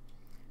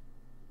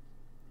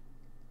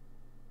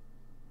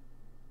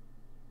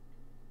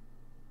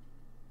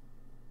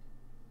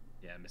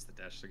 Yeah, I missed the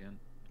dash again.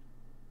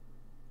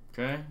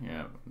 Okay,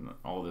 yeah,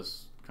 all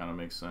this kind of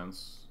makes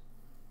sense.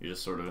 You're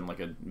just sort of in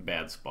like a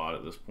bad spot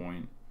at this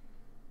point.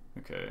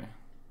 Okay.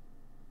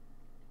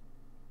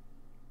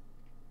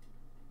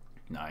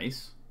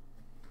 Nice.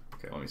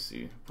 Okay, let me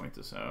see. Point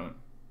this out.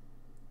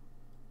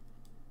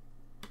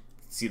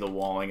 See the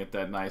walling at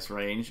that nice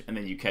range, and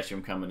then you catch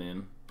him coming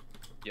in.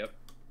 Yep.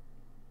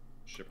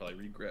 Should probably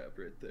re-grab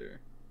right there.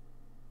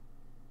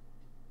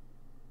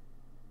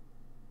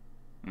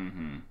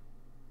 Mm-hmm.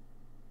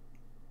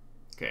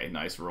 Okay,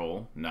 nice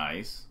roll.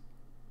 Nice.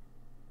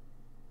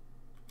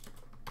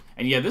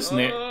 And yeah, this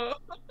nair...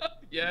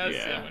 Yes,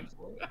 yeah. I went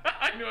for it.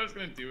 I knew I was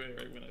going to do it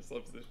right when I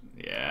slept position.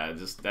 Yeah,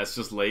 that's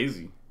just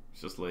lazy.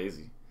 It's just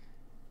lazy.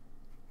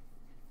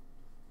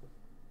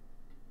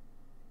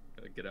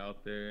 Gotta get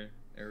out there,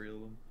 aerial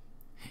them.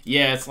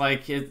 Yeah, it's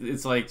like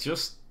it's like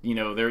just, you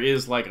know, there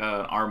is like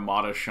a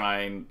Armada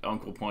Shine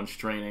Uncle Punch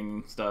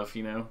training stuff,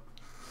 you know.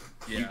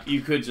 Yeah.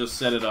 You could just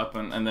set it up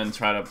and then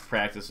try to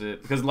practice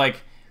it, because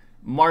like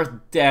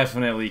Marth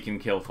definitely can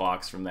kill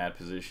Fox from that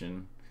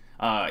position.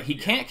 He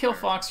can't kill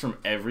Fox from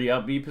every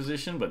up B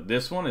position, but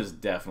this one is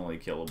definitely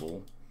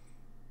killable.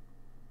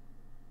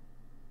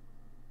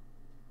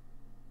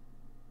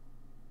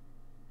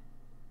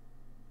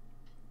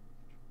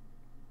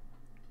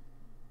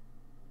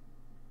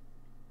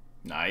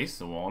 Nice,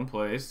 the wall in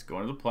place.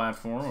 Going to the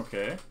platform,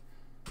 okay.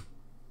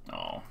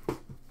 Oh.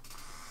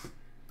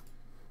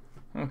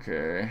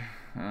 Okay.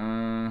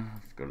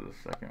 Let's go to the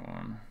second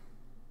one.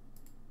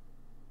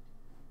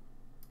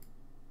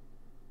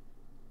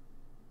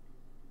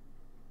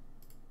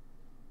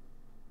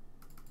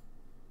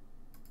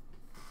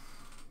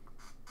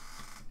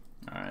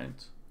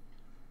 Alright.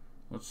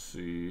 Let's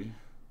see.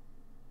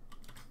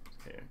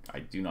 Okay, I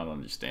do not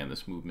understand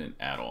this movement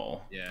at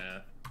all. Yeah.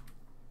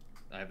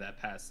 I have that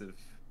passive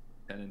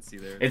tendency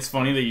there. It's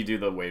funny that you do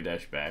the wave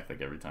dash back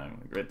like every time,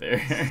 like right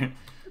there.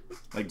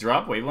 Like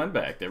drop wave line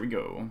back. There we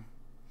go.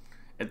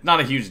 It's not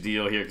a huge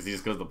deal here because he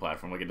just goes to the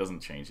platform. Like it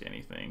doesn't change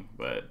anything.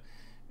 But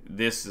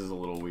this is a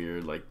little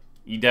weird. Like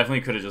you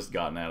definitely could have just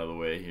gotten out of the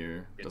way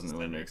here. Doesn't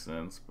really make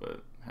sense,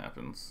 but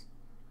happens.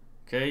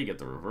 Okay, you get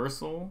the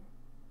reversal.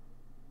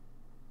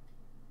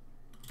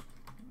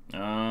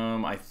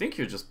 I think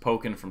you're just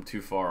poking from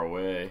too far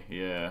away.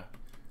 Yeah.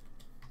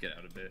 Get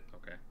out a bit.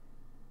 Okay.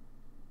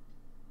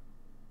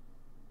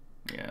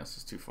 Yeah, it's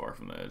just too far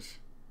from the edge.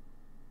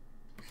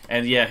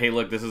 And yeah, hey,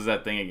 look, this is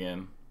that thing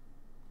again.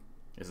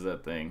 This is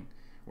that thing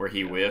where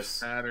he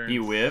whiffs. He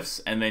whiffs,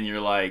 and then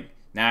you're like,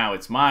 now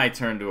it's my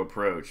turn to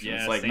approach. Yeah,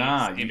 it's like,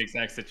 same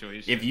exact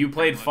situation. If you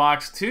played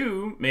Fox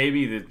 2,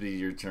 maybe it'd be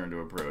your turn to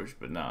approach,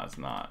 but no, it's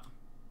not.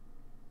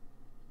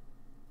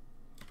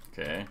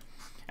 Okay.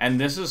 And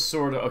this is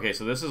sort of, okay,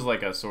 so this is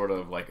like a sort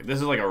of like, this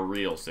is like a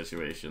real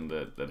situation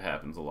that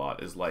happens a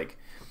lot, is like,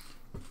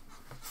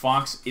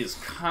 Fox is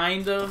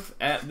kind of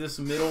at this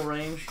middle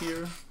range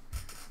here,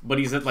 but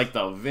he's at like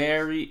the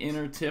very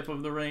inner tip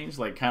of the range,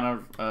 like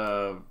kind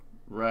of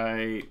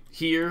right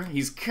here.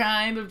 He's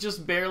kind of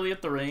just barely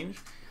at the range,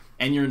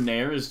 and your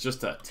nair is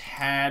just a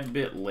tad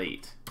bit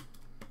late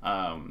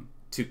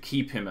to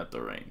keep him at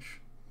the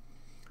range.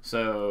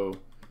 So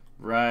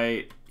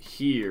right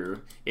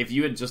here, if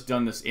you had just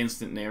done this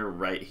instant nair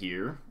right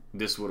here,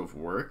 this would have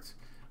worked.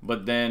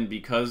 But then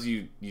because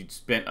you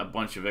spent a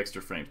bunch of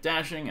extra frames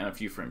dashing and a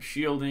few frames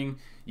shielding,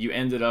 you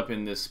ended up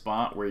in this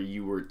spot where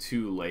you were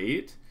too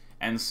late.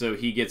 And so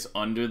he gets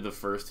under the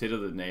first hit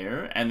of the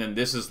nair, and then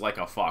this is like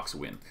a Fox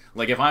win.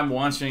 Like if I'm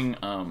watching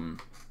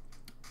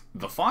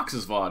the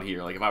Fox's VOD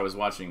here, like if I was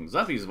watching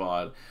Zuffy's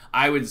VOD,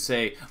 I would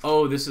say,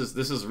 oh, this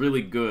is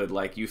really good.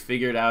 Like you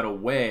figured out a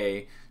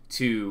way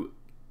to,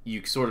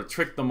 you sort of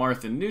tricked the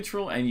Marth in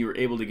neutral, and you were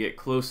able to get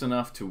close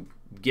enough to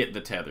get the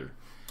tether.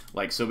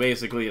 Like, so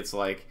basically it's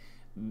like,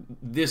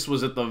 this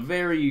was at the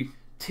very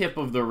tip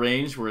of the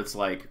range where it's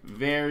like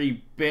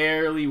very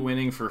barely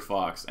winning for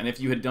Fox. And if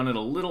you had done it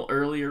a little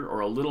earlier or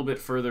a little bit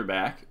further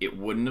back, it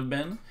wouldn't have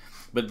been.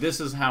 But this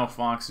is how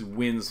Fox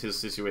wins his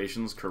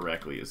situations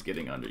correctly, is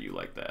getting under you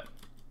like that.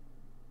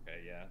 Okay,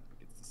 yeah.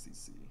 Gets the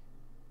CC.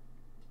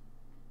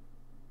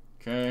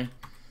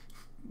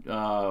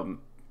 Okay.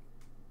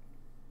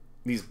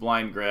 These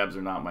blind grabs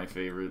are not my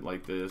favorite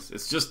like this.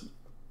 It's just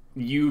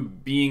you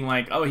being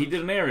like, oh, he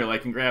did an aerial, I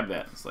can grab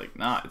that. It's like,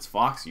 nah, it's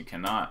Fox, you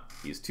cannot.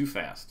 He's too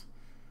fast.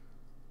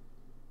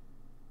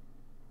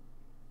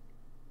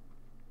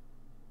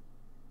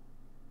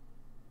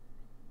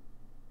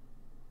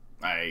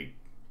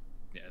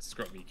 Yeah,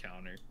 scrubby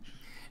counter.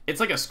 It's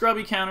like a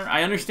scrubby counter.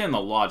 I understand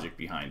the logic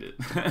behind it.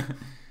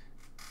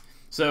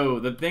 So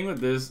the thing with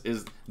this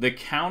is the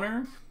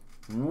counter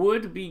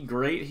would be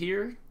great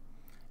here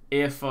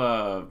if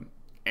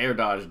air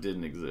dodge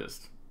didn't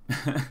exist.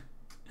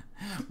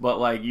 But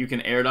like you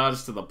can air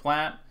dodge to the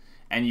plat,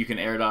 and you can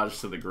air dodge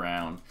to the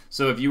ground.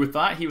 So if you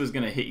thought he was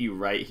going to hit you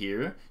right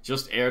here,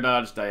 just air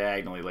dodge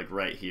diagonally, like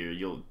right here.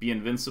 You'll be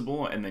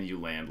invincible, and then you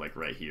land like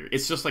right here.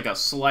 It's just like a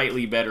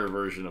slightly better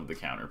version of the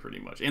counter, pretty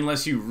much.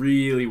 Unless you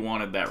really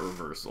wanted that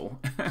reversal.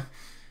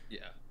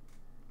 Yeah.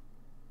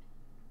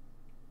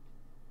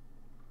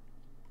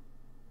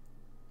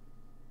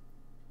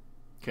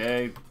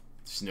 Okay,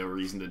 there's no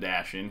reason to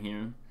dash in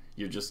here.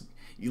 You're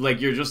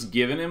just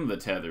giving him the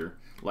tether.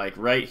 Like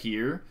right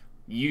here,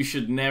 you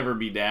should never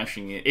be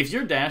dashing in. If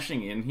you're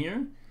dashing in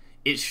here,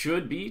 it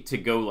should be to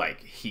go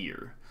like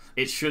here.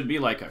 It should be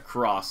like a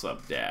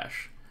cross-up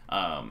dash.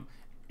 And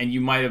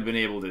you might have been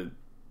able to,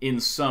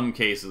 in some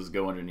cases,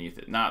 go underneath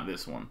it. Not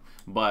this one.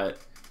 But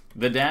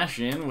the dash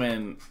in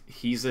when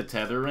he's at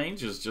tether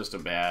range is just a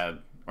bad...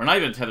 Or not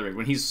even tether range,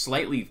 when he's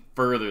slightly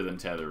further than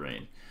tether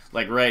range.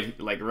 Like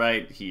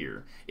right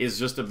here, is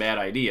just a bad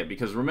idea.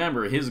 Because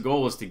remember, his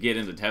goal is to get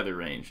into tether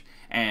range.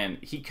 And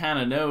he kind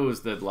of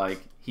knows that,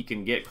 like, he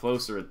can get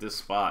closer at this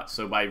spot.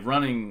 So by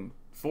running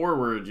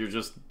forward, you're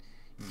just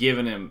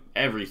giving him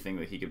everything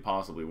that he could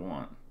possibly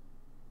want.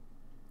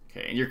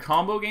 Okay, and your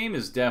combo game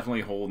is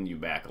definitely holding you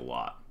back a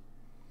lot.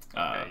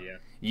 Okay, yeah.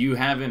 You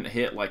haven't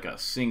hit, like, a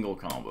single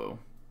combo.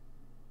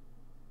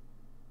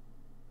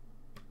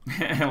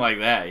 Like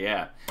that,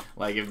 yeah.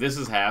 Like, if this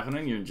is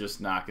happening, you're just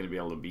not going to be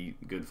able to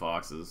beat good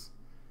foxes.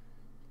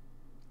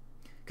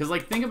 Because,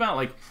 like, think about,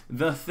 like,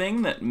 the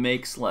thing that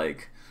makes,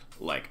 like,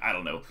 I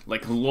don't know,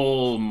 like,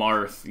 lol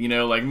Marth, you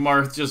know, like,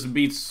 Marth just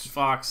beats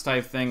fox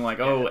type thing, like,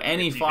 oh,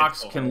 any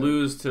fox can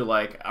lose to,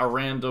 like, a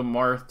random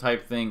Marth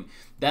type thing.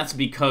 That's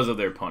because of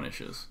their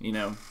punishes, you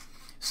know?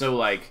 So,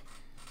 like,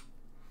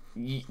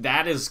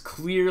 that is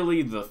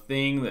clearly the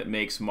thing that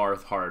makes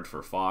Marth hard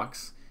for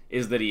fox,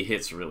 is that he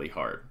hits really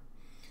hard.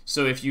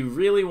 So if you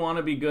really want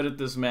to be good at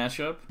this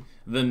matchup,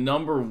 the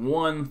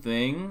 #1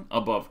 thing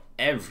above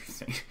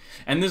everything,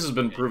 and this has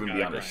been proven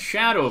beyond a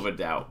shadow of a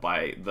doubt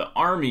by the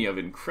army of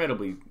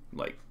incredibly,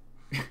 like,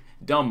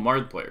 dumb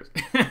Marth players.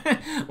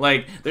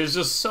 Like, there's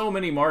just so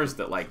many Marths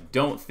that, like,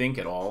 don't think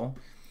at all.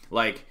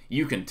 Like,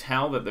 you can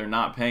tell that they're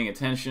not paying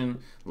attention.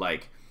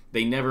 Like,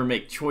 they never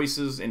make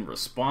choices in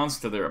response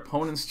to their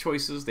opponent's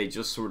choices. They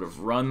just sort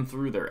of run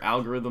through their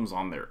algorithms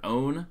on their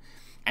own.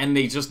 And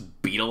they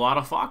just beat a lot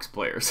of fox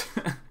players.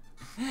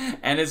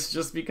 And it's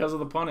just because of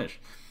the punish.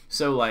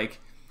 So, like,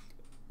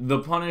 the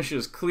punish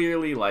is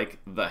clearly, like,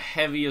 the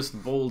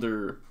heaviest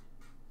boulder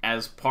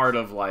as part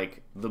of,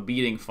 like, the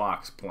beating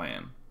fox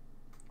plan.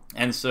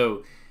 And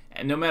so,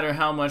 no matter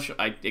how much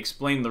I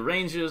explain the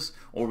ranges,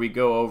 or we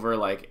go over,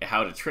 like,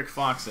 how to trick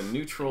fox in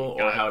neutral,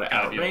 or how to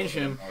outrange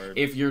him,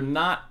 if you're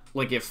not,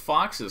 like, if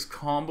fox is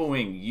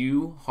comboing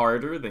you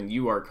harder than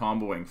you are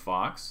comboing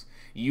fox,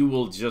 you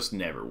will just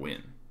never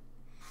win.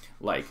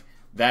 Like,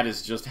 that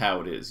is just how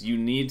it is. You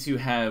need to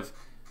have,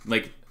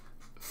 like,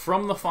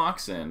 from the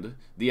fox end,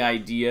 the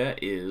idea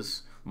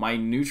is my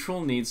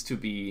neutral needs to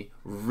be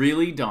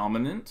really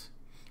dominant,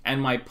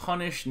 and my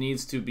punish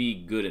needs to be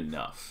good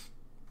enough.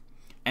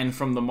 And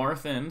from the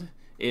Marth end,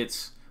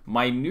 it's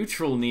my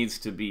neutral needs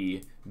to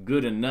be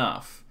good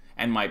enough,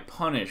 and my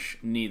punish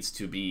needs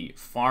to be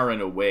far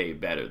and away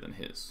better than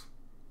his.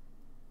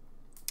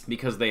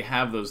 Because they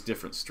have those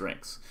different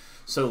strengths.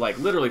 So, like,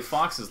 literally,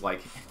 fox is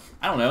like...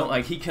 I don't know,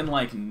 like, he can,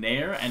 like,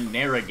 nair and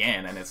nair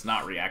again, and it's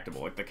not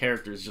reactable. Like, the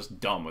character is just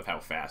dumb with how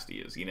fast he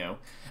is, you know?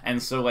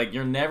 And so, like,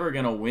 you're never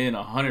gonna win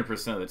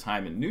 100% of the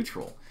time in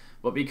neutral.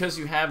 But because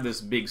you have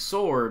this big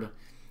sword,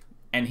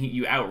 and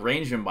you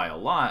outrange him by a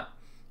lot,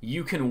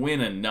 you can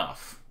win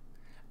enough.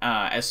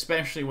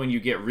 Especially when you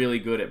get really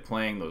good at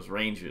playing those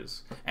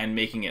ranges, and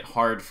making it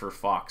hard for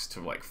fox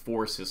to, like,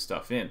 force his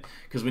stuff in.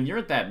 Because when you're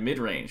at that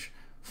mid-range...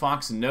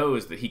 Fox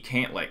knows that he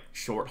can't, like,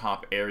 short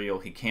hop aerial,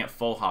 he can't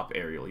full hop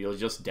aerial, you'll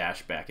just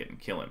dash back it and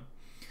kill him.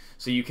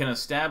 So you can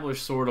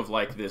establish sort of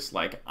like this,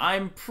 like,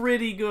 I'm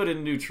pretty good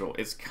in neutral,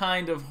 it's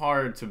kind of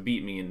hard to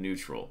beat me in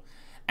neutral.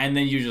 And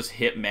then you just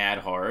hit mad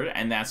hard,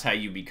 and that's how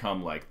you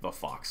become, like, the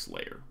Fox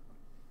Slayer.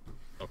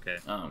 Okay.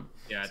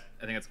 Yeah,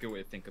 I think that's a good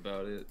way to think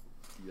about it.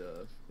 Yeah,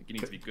 like, you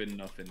need to be good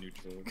enough in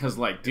neutral. Because,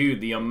 like,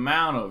 dude, the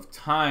amount of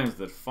times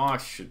that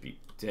Fox should be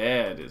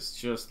dead is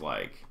just,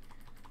 like...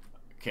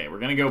 Okay, we're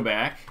going to go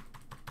back.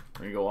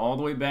 We're going to go all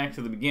the way back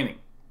to the beginning.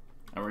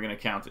 And we're going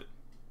to count it.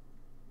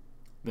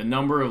 The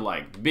number of,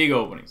 like, big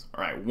openings.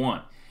 Alright,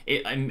 1.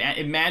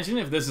 Imagine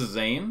if this is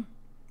Zane.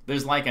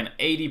 There's, like, an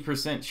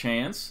 80%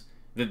 chance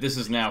that this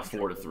is now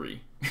 4-3.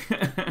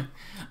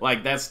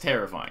 Like, that's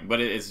terrifying. But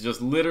it's just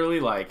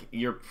literally, like,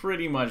 you're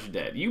pretty much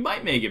dead. You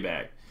might make it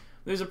back.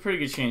 There's a pretty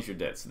good chance you're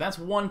dead. So that's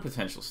one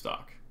potential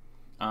stock.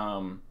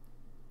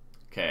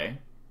 Okay.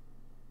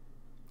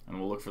 And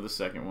we'll look for the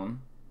second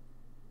one.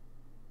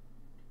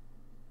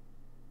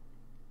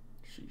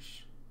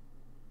 Sheesh.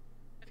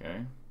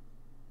 Okay.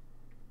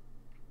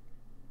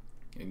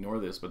 Ignore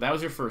this, but that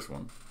was your first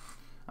one.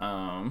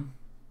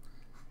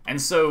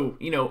 And so,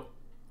 you know,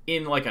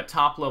 in like a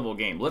top level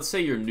game, let's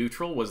say your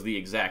neutral was the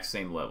exact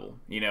same level,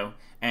 you know,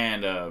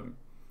 and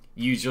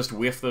you just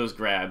whiff those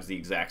grabs the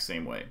exact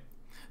same way.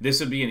 This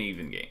would be an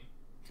even game.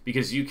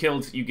 Because you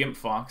gimped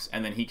Fox,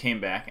 and then he came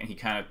back, and he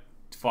kind of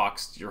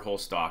foxed your whole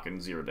stock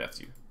and zero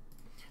deaths you.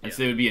 And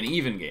so it would be an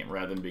even game,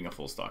 rather than being a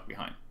full stock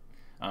behind.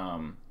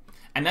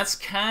 And that's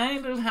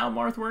kind of how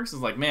Marth works. Is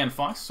like, man,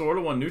 Fox sort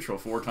of won neutral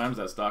 4 times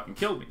that stock and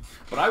killed me.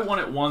 But I won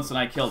it once, and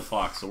I killed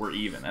Fox, so we're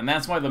even. And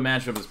that's why the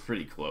matchup is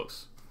pretty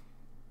close.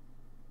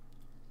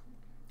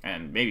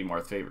 And maybe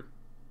Marth favored.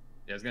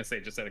 Yeah, I was going to say,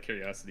 just out of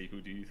curiosity, who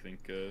do you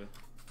think...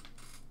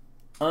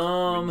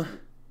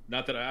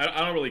 Not that I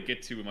don't really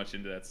get too much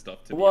into that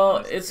stuff. To be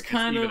honest. It's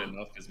kind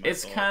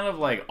of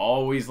like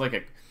always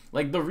like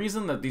the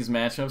reason that these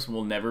matchups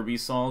will never be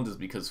solved is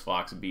because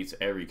Fox beats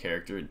every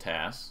character in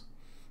TAS,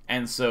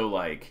 and so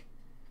like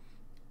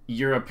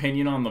your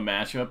opinion on the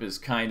matchup is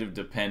kind of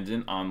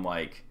dependent on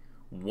like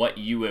what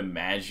you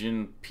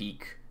imagine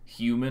peak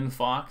human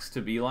Fox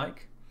to be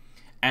like,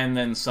 and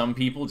then some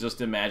people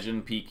just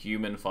imagine peak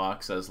human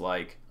Fox as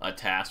like a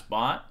TAS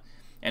bot,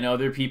 and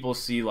other people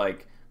see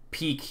like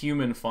peak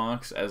human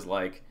Fox as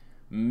like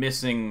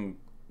missing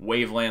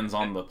wavelands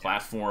on the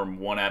platform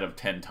 1 out of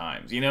 10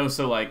 times, you know?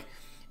 So like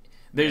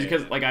there's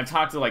because like I've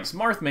talked to like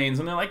Marth mains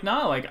and they're like,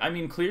 nah, like I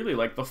mean clearly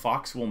like the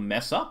Fox will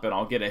mess up and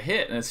I'll get a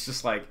hit, and it's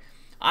just like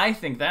I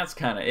think that's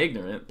kind of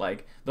ignorant.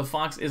 Like the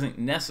Fox isn't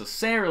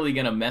necessarily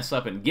gonna mess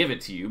up and give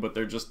it to you, but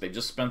they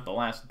just spent the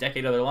last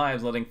decade of their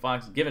lives letting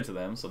Fox give it to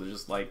them, so they're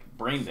just like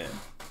brain dead.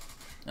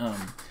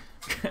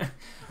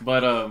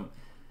 But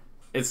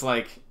it's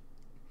like.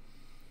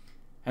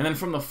 And then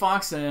from the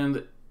Fox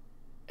end,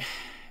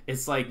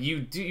 it's like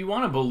you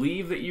want to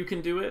believe that you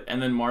can do it,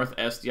 and then Marth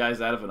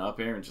SDIs out of an up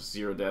air and just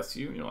zero deaths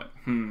you, and you're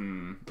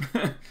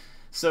like,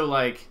 So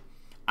like,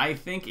 I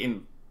think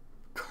in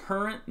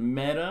current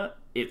meta,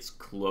 it's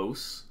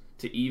close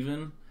to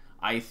even.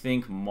 I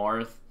think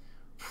Marth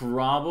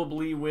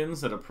probably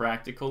wins at a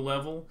practical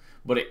level,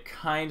 but it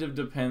kind of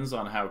depends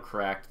on how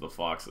cracked the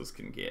Foxes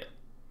can get.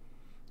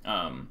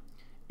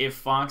 If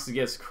Fox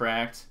gets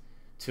cracked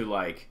to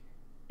like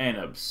an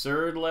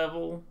absurd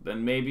level,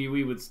 then maybe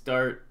we would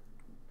start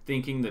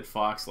thinking that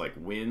Fox like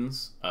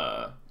wins.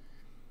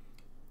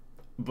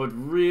 But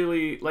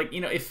really, like,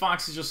 you know, if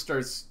Fox just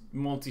starts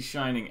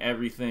multi-shining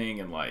everything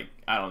and like,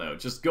 I don't know,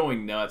 just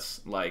going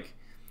nuts, like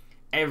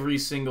every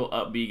single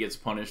up B gets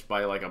punished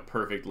by like a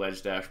perfect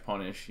ledge dash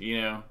punish, you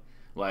know?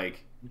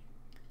 Like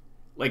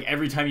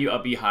every time you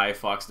up B high,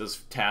 Fox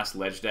does TAS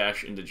ledge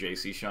dash into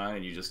JC shine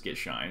and you just get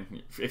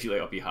shine. If you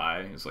like up B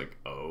high, it's like,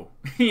 oh.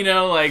 You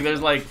know, like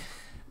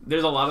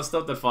there's a lot of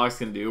stuff that Fox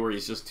can do where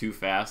he's just too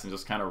fast and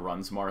just kind of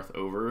runs Marth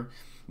over.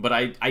 But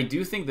I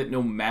do think that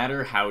no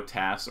matter how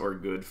TAS or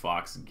good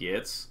Fox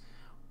gets,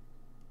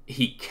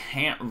 he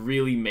can't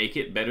really make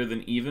it better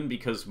than even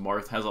because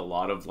Marth has a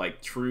lot of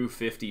like true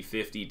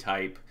 50-50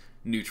 type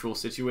neutral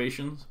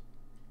situations.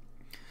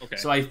 Okay.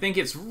 So I think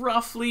it's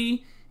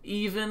roughly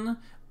even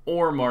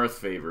or Marth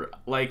favor.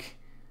 Like,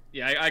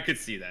 yeah, I could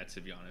see that,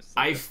 to be honest.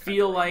 I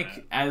feel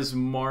like as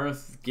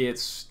Marth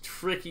gets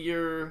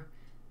trickier,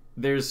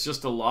 there's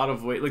just a lot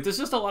of there's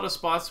just a lot of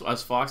spots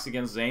as Fox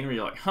against Zane where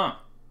you're like,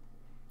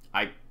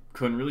 I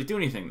couldn't really do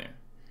anything there.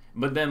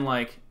 But then,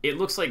 like, it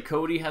looks like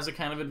Cody has a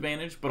kind of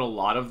advantage, but a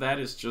lot of that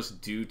is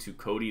just due to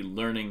Cody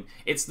learning.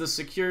 It's the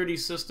security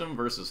system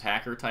versus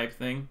hacker type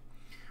thing,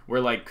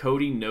 where, like,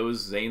 Cody knows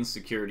Zane's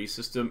security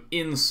system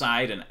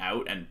inside and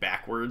out and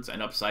backwards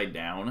and upside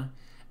down,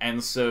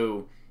 and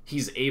so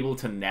he's able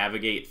to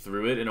navigate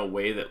through it in a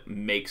way that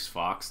makes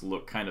Fox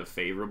look kind of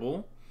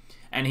favorable.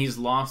 And he's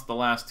lost the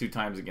last 2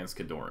 times against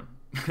Kadoran.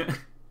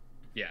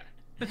 Yeah.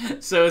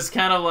 So it's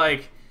kind of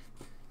like,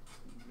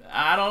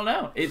 I don't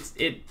know.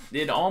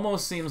 It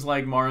almost seems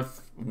like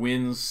Marth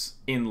wins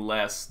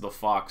unless the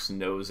Fox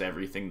knows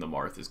everything the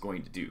Marth is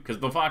going to do, because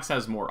the Fox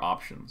has more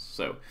options.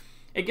 So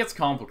it gets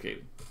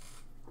complicated.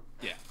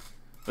 Yeah.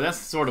 But that's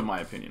sort of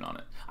my opinion on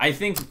it. I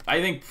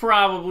think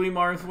probably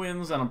Marth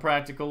wins on a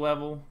practical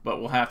level, but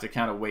we'll have to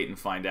kind of wait and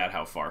find out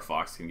how far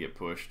Fox can get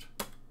pushed.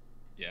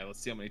 Yeah, let's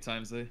see how many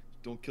times they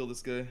don't kill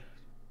this guy.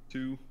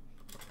 2.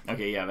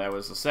 Okay, yeah, that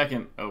was the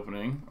second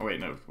opening. Oh, wait,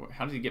 no.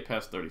 How did he get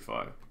past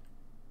 35?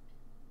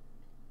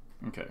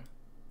 Okay.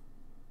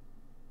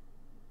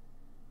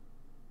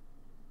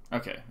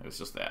 Okay, it was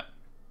just that.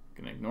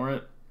 Gonna ignore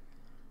it.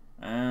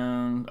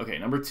 And, okay,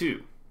 number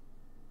 2.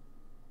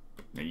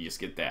 Then you just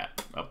get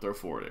that. Up throw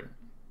 4 there.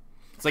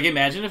 It's like,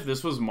 imagine if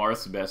this was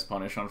Marth's best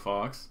punish on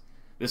Fox.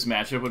 This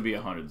matchup would be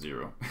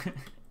 100-0.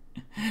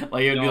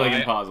 Like, it would be, like,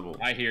 impossible.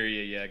 I hear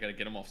you, yeah. I gotta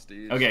get him off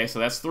stage. Okay, so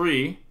that's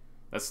 3.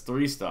 That's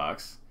 3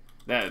 stocks.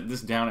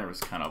 This down air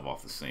was kind of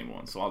off the same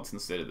one, so I'll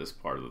consider this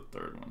part of the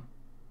third one.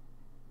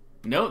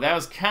 No, that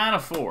was kind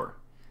of 4.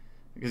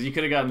 Because you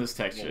could have gotten this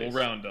tech chase. We'll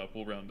round up.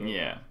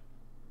 Yeah.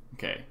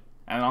 Okay.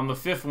 And on the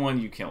 5th one,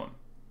 you kill him.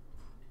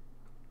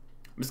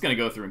 I'm just going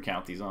to go through and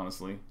count these,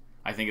 honestly.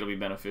 I think it'll be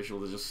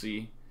beneficial to just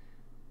see.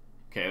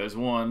 Okay, there's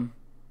 1.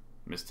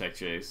 Missed tech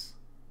chase.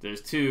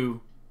 There's 2.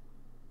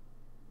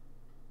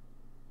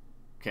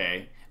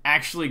 Okay.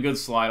 Actually, good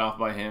slide off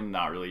by him.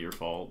 Not really your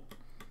fault.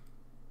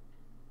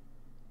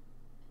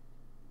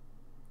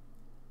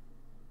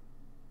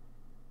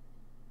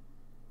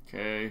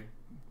 Okay.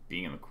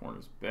 Being in the corner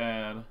is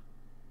bad.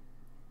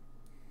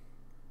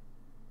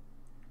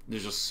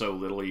 There's just so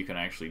little you can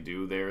actually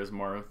do there as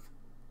Marth.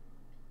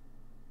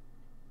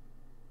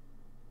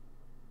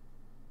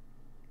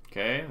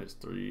 Okay, there's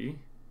 3.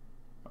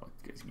 Oh,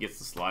 he gets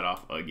the slide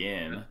off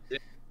again.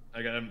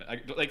 I got him.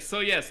 Like, so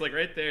yes, like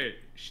right there.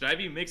 Should I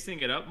be mixing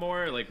it up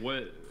more? Like,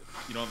 what?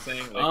 You know what I'm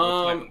saying?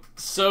 Like,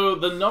 so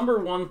the number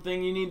one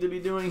thing you need to be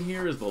doing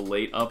here is the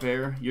late up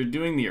air. You're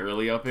doing the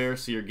early up air,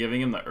 so you're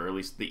giving him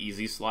the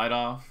easy slide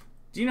off.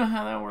 Do you know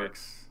how that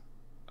works?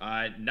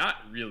 Not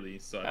really.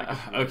 So I think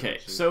it's okay,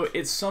 so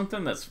it's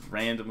something that's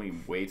randomly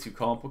way too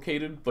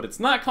complicated, but it's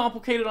not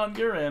complicated on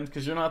your end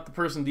because you're not the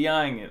person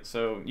DIing it,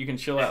 so you can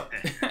chill out.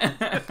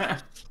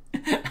 I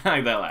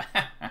like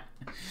that.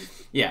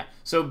 Yeah.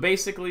 So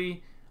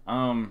basically,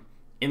 in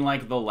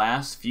like the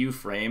last few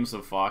frames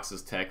of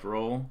Fox's tech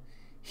roll,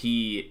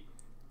 he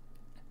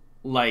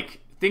like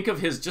think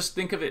of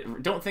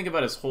it. Don't think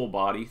about his whole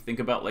body. Think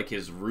about like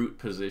his root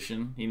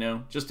position. You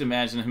know, just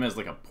imagine him as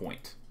like a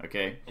point.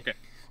 Okay. Okay.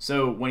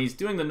 So when he's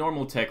doing the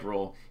normal tech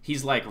roll,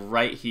 he's like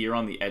right here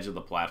on the edge of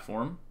the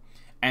platform.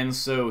 And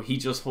so he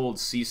just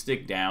holds C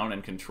stick down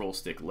and control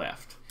stick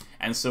left.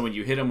 And so when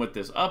you hit him with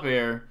this up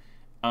air,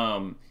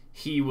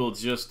 he will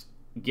just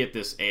get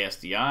this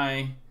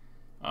ASDI,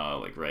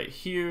 like right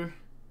here.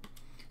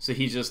 So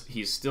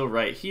he's still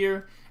right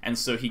here. And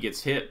so he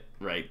gets hit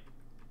right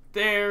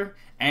there.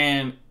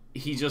 And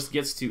he just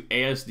gets to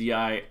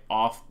ASDI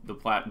off the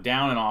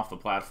down and off the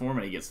platform,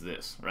 and he gets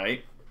this,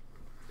 right?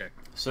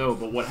 So,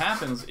 but what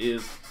happens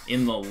is,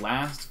 in the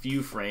last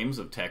few frames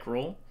of tech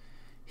roll,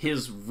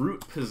 his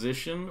root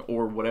position,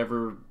 or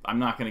whatever, I'm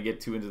not going to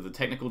get too into the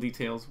technical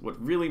details, what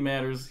really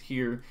matters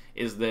here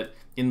is that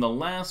in the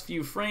last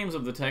few frames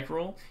of the tech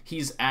roll,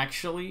 he's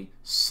actually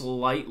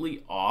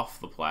slightly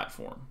off the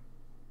platform.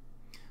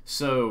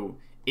 So,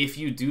 if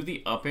you do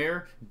the up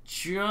air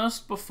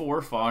just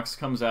before Fox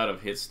comes out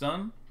of hit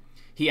stun,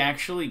 he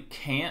actually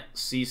can't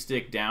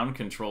C-stick down,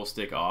 control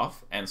stick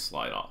off, and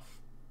slide off.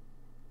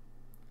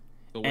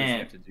 So what does he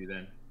have to do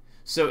then?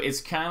 So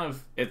it's kind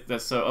of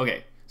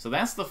okay. So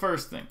that's the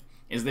first thing,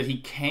 is that he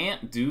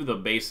can't do the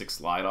basic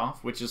slide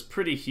off, which is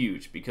pretty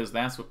huge because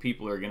that's what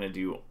people are going to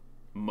do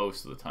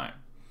most of the time.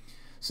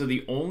 So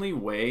the only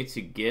way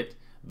to get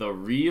the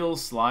real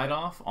slide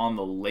off on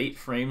the late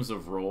frames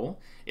of roll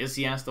is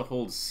he has to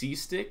hold C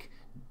stick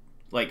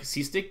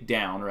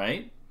down,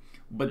 right?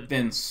 But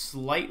then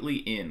slightly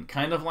in,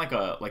 kind of like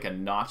a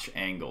notch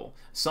angle.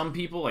 Some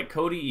people, like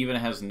Cody, even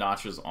has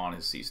notches on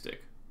his C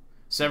stick.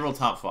 Several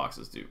top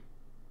Foxes do.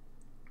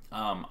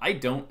 I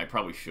don't. I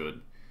probably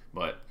should,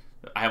 but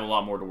I have a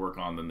lot more to work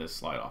on than this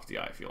slide off DI,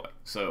 I feel like.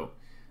 So,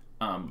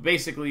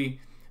 basically,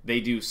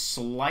 they do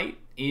slight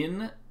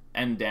in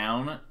and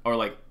down, or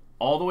like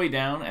all the way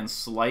down and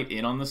slight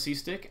in on the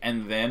C-stick,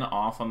 and then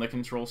off on the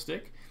control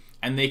stick,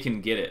 and they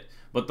can get it.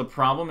 But the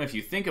problem, if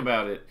you think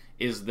about it,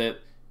 is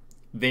that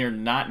they're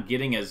not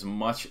getting as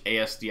much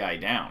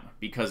ASDI down,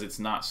 because it's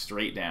not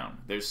straight down.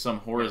 There's some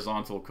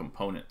horizontal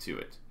component to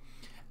it.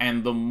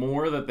 And the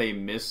more that they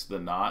miss the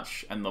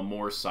notch and the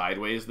more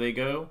sideways they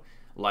go,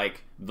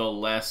 like, the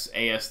less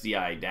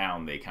ASDI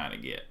down they kind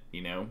of get,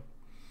 you know?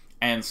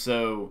 And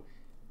so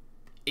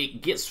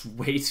it gets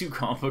way too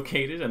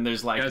complicated, and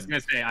there's like... Yeah, I was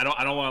going to say, I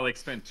don't want to like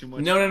spend too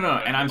much No.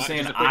 time, And I'm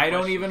saying I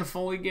don't even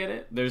fully get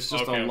it. There's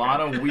just a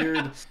lot of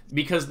weird...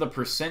 Because the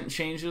percent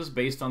changes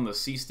based on the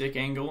C-stick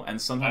angle, and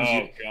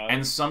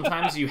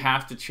sometimes you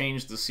have to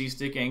change the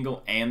C-stick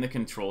angle and the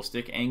control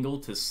stick angle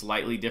to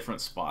slightly different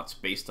spots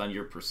based on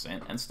your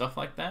percent and stuff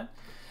like that.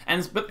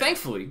 But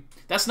thankfully,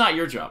 that's not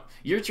your job.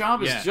 Your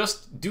job is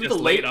just do the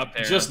late up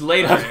there. Just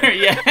late up there,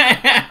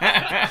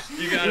 yeah.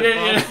 You got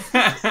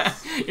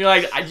it. You're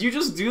like, you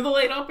just do the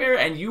late up air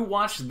and you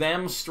watch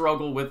them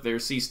struggle with their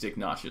C-stick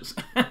notches.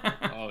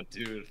 Oh,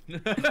 dude.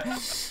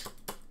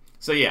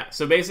 So yeah,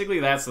 so basically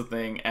that's the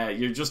thing.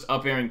 You're just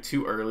up airing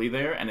too early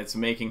there, and it's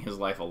making his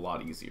life a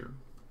lot easier.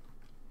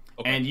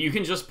 Okay. And you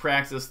can just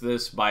practice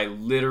this by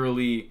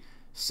literally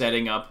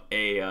setting up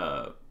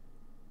a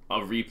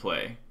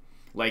replay.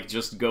 Like,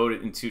 just go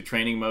into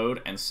training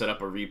mode and set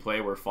up a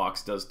replay where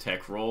Fox does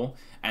tech roll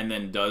and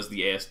then does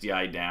the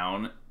ASDI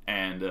down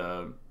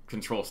and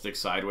control stick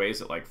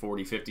sideways at like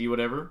 40, 50,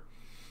 whatever.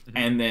 Mm-hmm.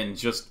 And then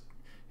just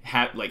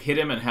hit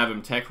him and have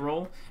him tech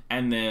roll,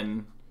 and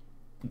then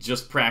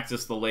just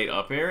practice the late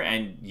up air,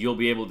 and you'll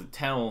be able to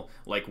tell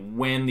like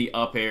when the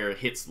up air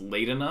hits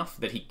late enough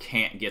that he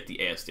can't get the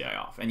ASDI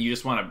off. And you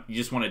just want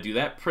to do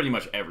that pretty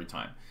much every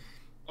time.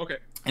 Okay.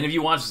 And if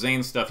you watch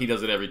Zane's stuff, he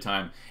does it every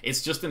time.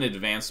 It's just an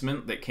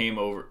advancement that came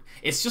over.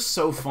 It's just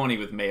so funny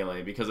with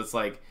Melee, because it's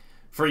like,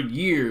 for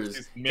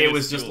years, it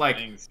was just like,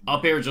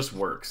 up air just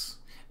works.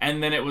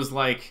 And then it was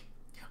like,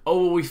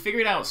 oh, well, we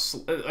figured out,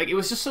 like, it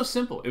was just so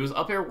simple. It was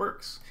up air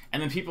works.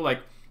 And then people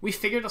like, we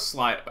figured out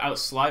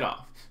slide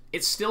off.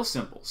 It's still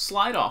simple.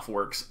 Slide off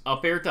works,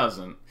 up air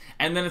doesn't.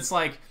 And then it's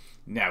like,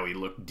 Now we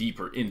look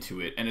deeper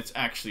into it, and it's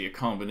actually a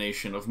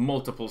combination of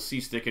multiple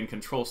C-stick and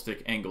control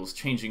stick angles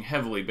changing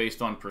heavily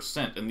based on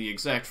percent and the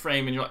exact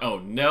frame, and you're like, oh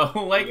no,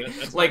 like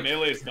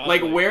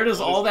where does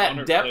all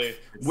that depth,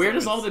 where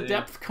does all the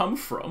depth come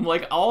from?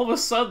 Like, all of a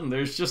sudden,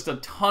 there's just a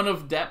ton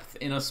of depth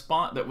in a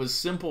spot that was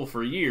simple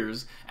for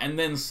years, and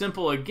then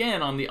simple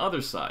again on the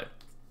other side.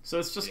 So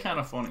it's just kind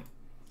of funny.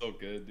 So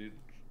good, dude.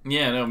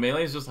 Yeah, no,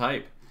 Melee's just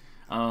hype.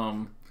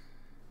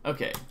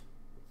 Okay.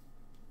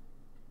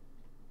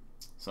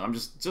 So I'm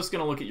just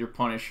going to look at your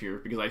punish here,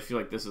 because I feel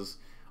like this is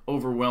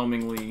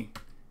overwhelmingly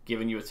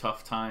giving you a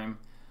tough time.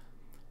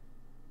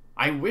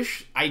 I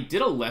wish I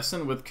did a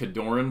lesson with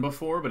Kadoran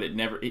before, but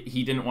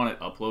he didn't want it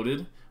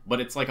uploaded.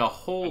 But it's like a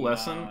whole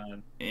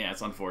lesson. Yeah,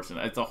 it's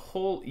unfortunate. It's a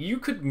whole... You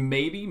could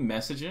maybe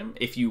message him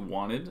if you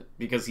wanted,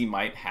 because he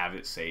might have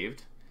it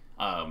saved.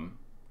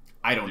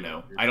 I don't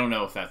know. I don't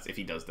know if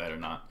he does that or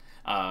not.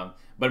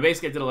 But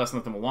basically I did a lesson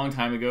with him a long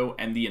time ago,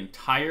 and the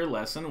entire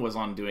lesson was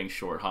on doing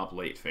short hop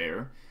late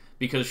fair.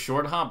 Because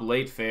short hop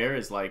late fair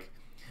is like,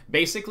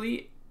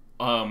 basically,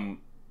 you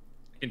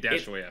can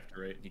dash away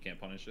after, right? You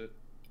can't punish it.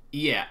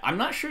 Yeah, I'm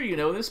not sure you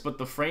know this, but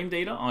the frame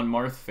data on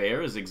Marth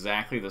fair is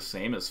exactly the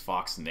same as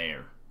Fox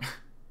Nair.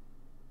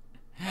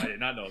 I did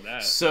not know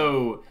that.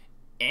 So,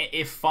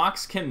 if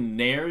Fox can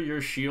nair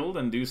your shield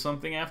and do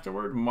something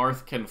afterward,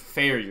 Marth can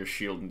fair your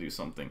shield and do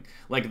something.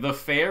 Like, the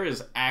fair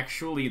is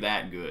actually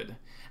that good.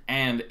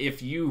 And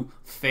if you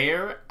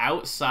fair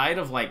outside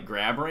of, like,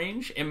 grab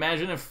range,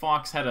 imagine if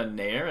Fox had a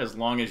nair as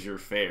long as you're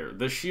fair.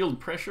 The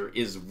shield pressure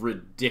is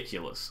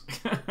ridiculous.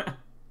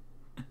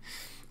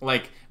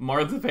 Like,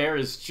 Marth fair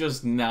is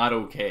just not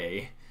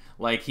okay.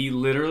 Like, he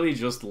literally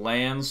just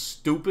lands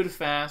stupid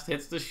fast,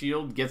 hits the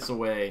shield, gets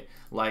away.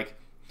 Like,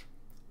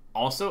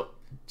 also,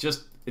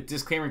 just a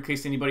disclaimer in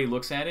case anybody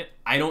looks at it,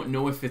 I don't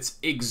know if it's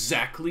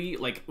exactly,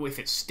 like, if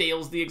it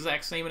scales the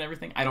exact same and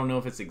everything. I don't know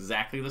if it's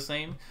exactly the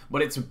same,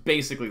 but it's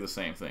basically the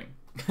same thing.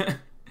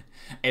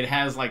 It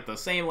has, like, the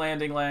same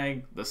landing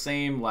lag, the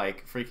same,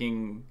 like,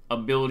 freaking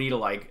ability to,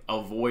 like,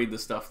 avoid the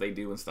stuff they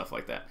do and stuff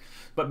like that.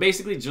 But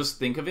basically just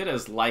think of it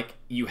as, like,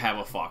 you have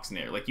a Fox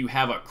Nair. Like, you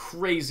have a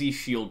crazy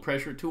shield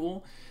pressure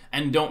tool,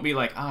 and don't be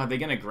like, are they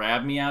gonna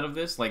grab me out of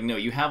this? Like, no,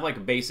 you have,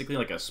 like, basically,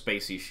 like, a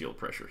spacey shield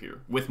pressure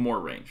here, with more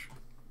range.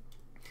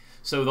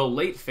 So the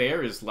late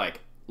fair is,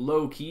 like,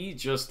 low-key,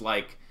 just,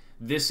 like,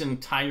 this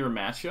entire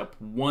matchup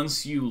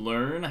once you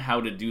learn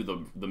how to do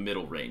the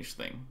middle range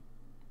thing.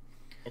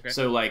 Okay.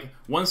 So, like,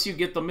 once you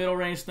get the middle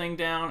range thing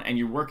down, and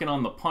you're working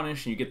on the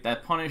punish, and you get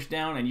that punish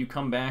down, and you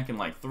come back in,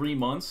 like, 3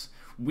 months,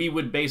 we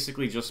would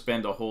basically just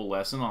spend a whole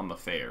lesson on the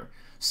fair.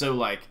 So,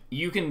 like,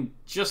 you can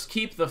just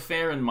keep the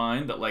fair in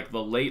mind that, like,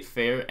 the late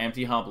fair,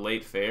 empty hop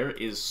late fair,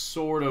 is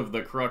sort of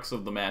the crux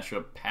of the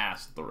matchup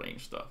past the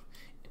range stuff.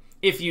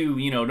 If you,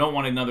 don't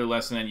want another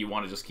lesson and you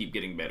want to just keep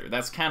getting better.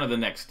 That's kind of the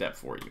next step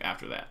for you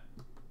after that.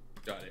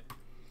 Got it.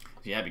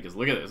 Yeah, because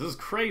look at this. This is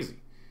crazy.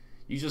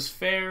 You just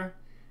fair,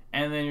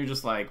 and then you're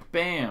just like,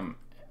 bam.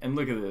 And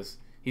look at this.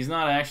 He's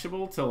not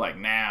actionable till, like,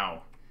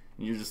 now.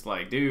 And you're just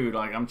like, dude,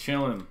 like, I'm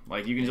chilling.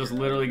 Like, you can just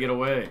literally get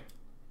away.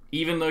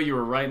 Even though you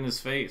were right in his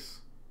face.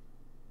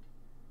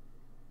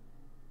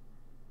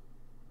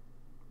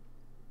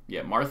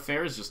 Yeah, Marth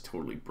fair is just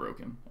totally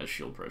broken as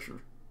shield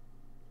pressure.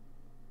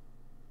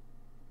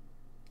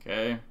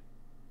 Okay.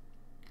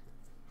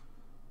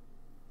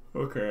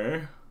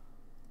 Okay,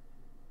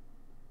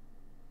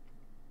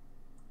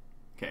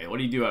 what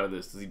do you do out of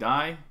this? Does he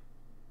die?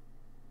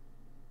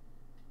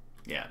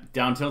 Yeah,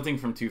 down tilting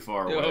from too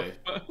far away.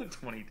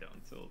 20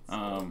 down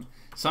tilts.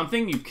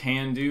 Something you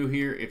can do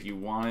here if you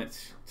want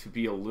it to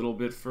be a little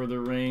bit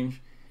further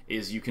range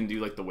is you can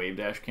do, like, the wave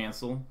dash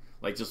cancel.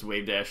 Like, just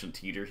wave dash and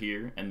teeter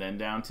here and then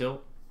down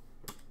tilt.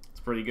 It's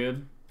pretty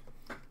good.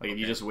 Like, if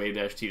you just wave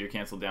dash, teeter,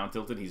 cancel, down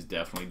tilted, he's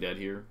definitely dead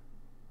here.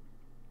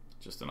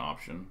 Just an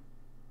option.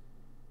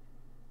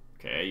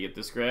 Okay, you get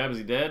this grab. Is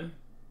he dead?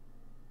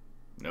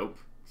 Nope.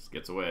 Just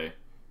gets away.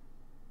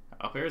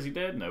 Up air, is he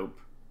dead? Nope.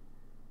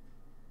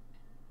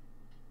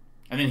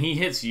 And then he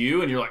hits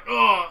you, and you're like,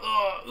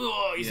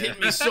 he's hit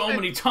me so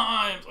many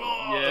times.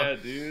 Yeah,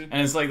 dude.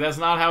 And it's like, that's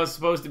not how it's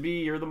supposed to be.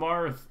 You're the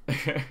Marth.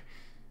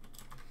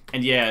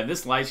 And yeah,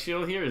 this light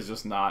shield here is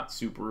just not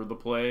super the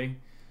play.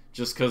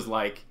 Just because,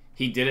 like,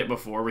 he did it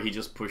before where he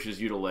just pushes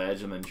you to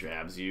ledge and then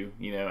jabs you,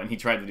 and he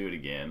tried to do it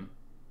again.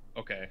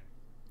 Okay.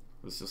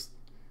 It's just...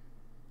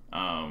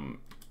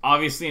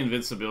 obviously,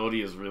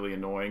 invincibility is really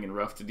annoying and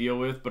rough to deal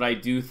with, but I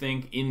do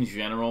think, in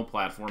general,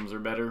 platforms are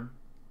better.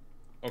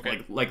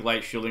 Okay. Like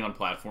light shielding on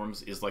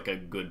platforms is, like, a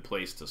good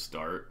place to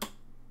start.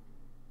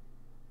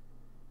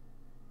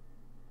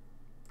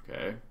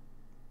 Okay.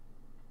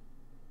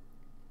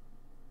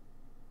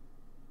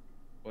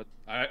 What?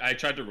 I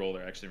tried to roll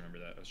there. I actually remember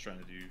that. I was trying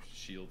to do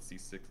shield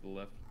C6 to the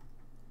left.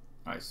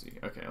 I see.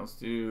 Okay, let's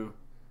do...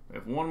 We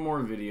have one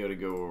more video to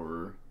go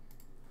over.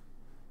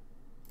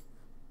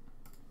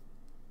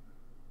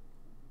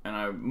 And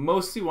I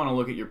mostly want to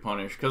look at your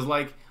punish, because,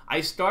 like,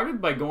 I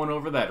started by going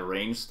over that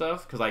range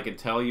stuff, because I could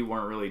tell you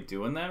weren't really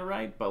doing that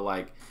right, but,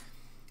 like,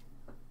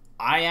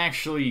 I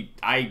actually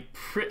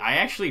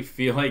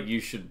feel like you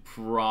should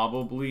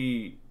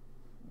probably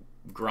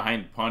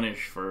grind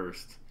punish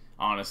first.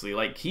 Honestly,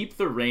 like keep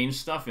the range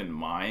stuff in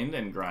mind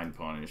and grind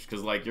punish,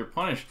 because like your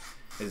punish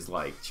is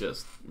like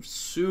just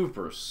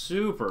super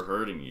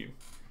hurting you,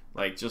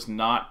 like just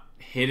not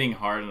hitting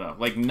hard enough.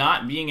 Like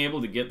not being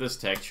able to get this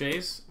tech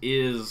chase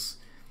is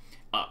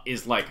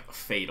like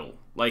fatal.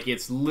 Like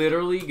it's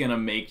literally gonna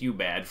make you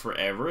bad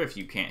forever if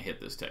you can't hit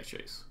this tech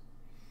chase.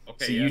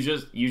 Okay. So yeah.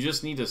 you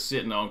just need to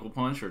sit in Uncle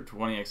Punch or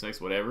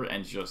 20xx whatever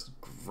and just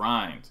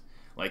grind.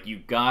 Like you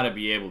gotta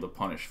be able to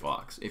punish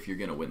Fox if you're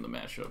gonna win the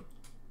matchup.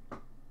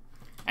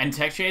 And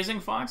tech chasing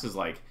Fox is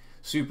like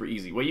super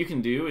easy. What you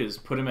can do is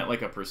put him at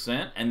like a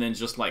 % and then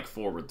just like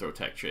forward throw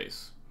tech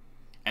chase,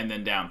 and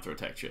then down throw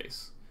tech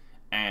chase,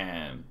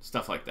 and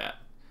stuff like that.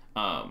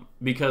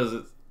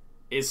 Because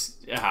it's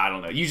I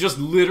don't know. You just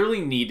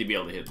literally need to be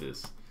able to hit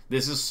this.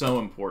 This is so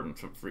important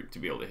to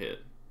be able to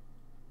hit.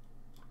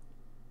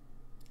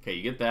 Okay,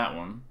 you get that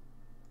one.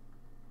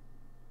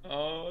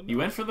 Oh, no. You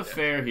went for the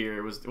fair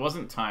here. It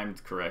wasn't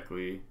timed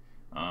correctly.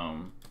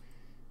 Let's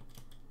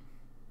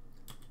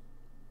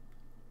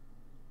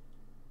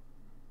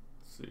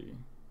see.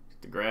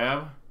 Get the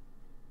grab.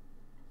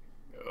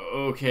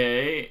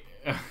 Okay.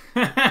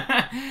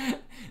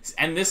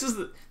 And this is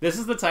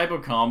the type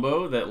of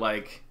combo that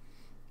like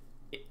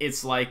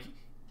it's like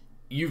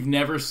you've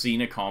never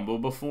seen a combo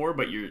before,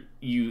 but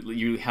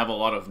you have a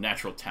lot of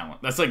natural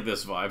talent. That's like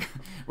this vibe,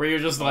 where you're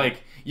just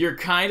like you're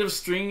kind of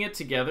stringing it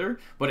together,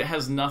 but it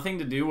has nothing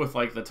to do with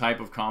like the type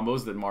of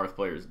combos that Marth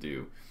players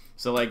do.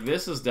 So like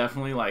this is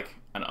definitely like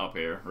an up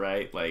air,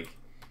 right? Like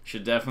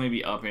should definitely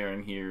be up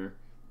airing here.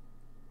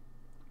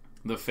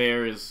 The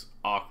fair is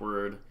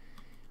awkward.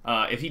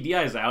 If he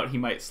DIs out, he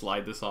might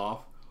slide this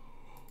off.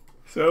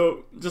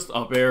 So just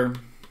up air,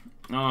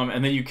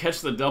 and then you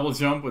catch the double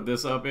jump with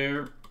this up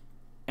air.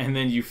 And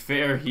then you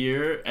fair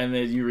here, and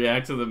then you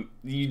react to the...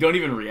 You don't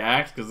even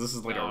react, because this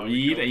is like a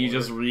read, and you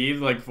just read,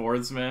 like,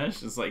 forward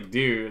smash. It's like,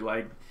 dude,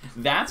 like,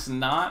 that's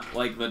not,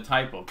 like, the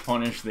type of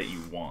punish that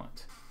you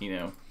want, you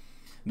know?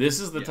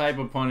 This is the type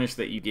of punish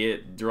that you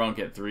get drunk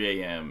at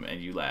 3 a.m. and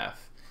you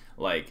laugh.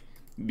 Like,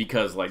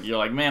 because, like, you're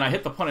like, man, I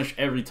hit the punish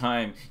every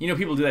time. You know,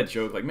 people do that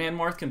joke, like, man,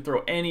 Marth can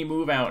throw any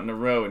move out in a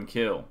row and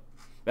kill.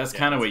 That's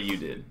kind of what you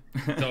did.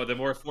 So the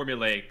more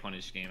formulaic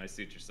punish game, I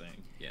see what you're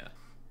saying, yeah.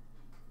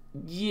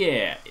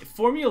 Yeah,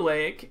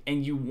 formulaic,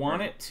 and you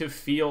want it to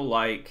feel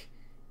like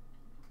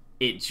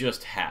it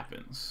just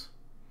happens.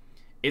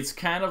 It's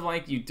kind of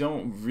like you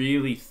don't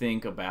really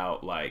think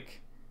about,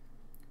 like,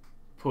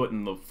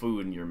 putting the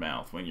food in your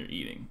mouth when you're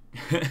eating.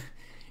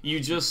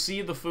 You just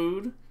see the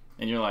food,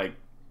 and you're like,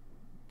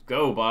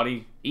 go,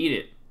 body, eat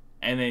it.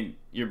 And then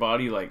your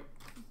body, like,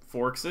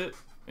 forks it,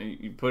 and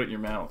you put it in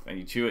your mouth, and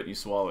you chew it, and you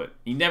swallow it.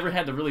 You never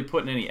had to really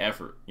put in any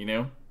effort, you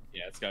know?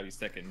 Yeah, it's gotta be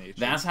second nature.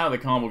 That's how the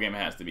combo game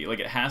has to be. Like,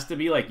 it has to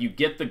be like you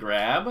get the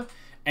grab,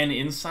 and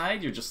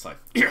inside you're just like,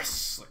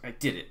 yes, like, I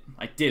did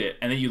it.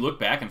 And then you look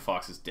back and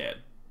Fox is dead.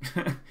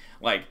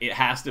 Like, it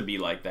has to be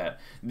like that.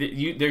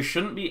 There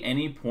shouldn't be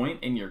any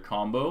point in your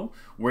combo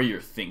where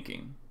you're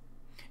thinking.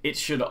 It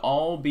should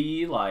all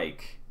be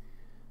like,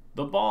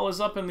 the ball is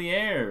up in the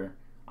air.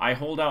 I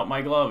hold out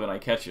my glove and I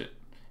catch it.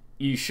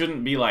 You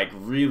shouldn't be like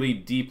really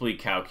deeply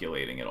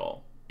calculating at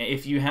all.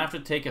 If you have to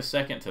take a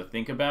second to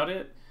think about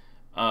it,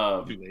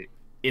 too late.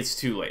 It's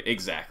too late,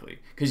 exactly.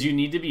 Because you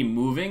need to be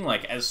moving,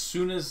 like, as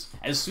soon as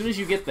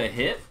you get the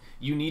hit,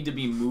 you need to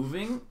be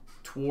moving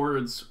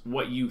towards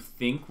what you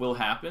think will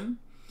happen.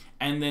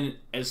 And then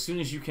as soon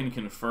as you can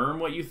confirm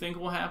what you think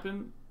will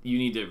happen, you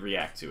need to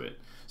react to it.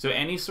 So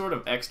any sort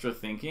of extra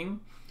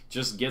thinking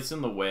just gets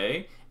in the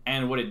way,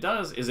 and what it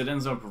does is it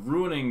ends up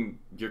ruining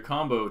your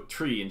combo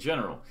tree in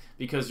general.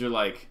 Because you're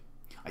like,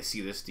 I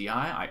see this DI,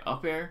 I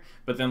up air,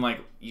 but then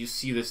like you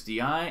see this DI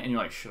and you're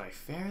like, should I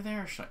fair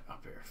there? Should I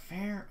up air?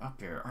 Fair,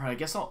 up air. Alright, I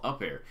guess I'll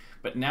up air.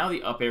 But now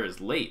the up air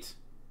is late.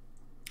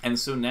 And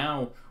so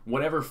now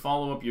whatever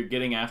follow-up you're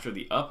getting after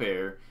the up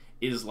air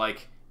is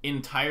like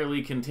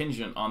entirely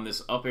contingent on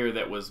this up air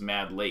that was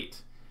mad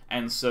late.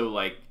 And so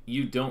like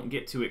you don't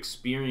get to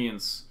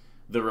experience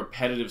the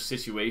repetitive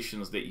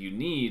situations that you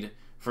need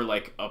for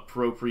like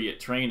appropriate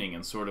training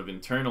and sort of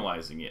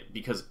internalizing it,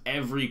 because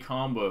every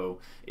combo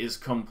is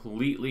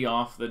completely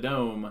off the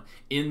dome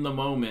in the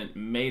moment,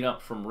 made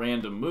up from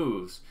random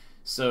moves.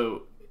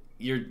 So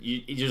you're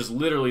just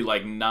literally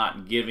like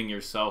not giving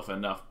yourself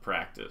enough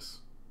practice.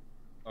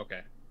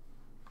 Okay.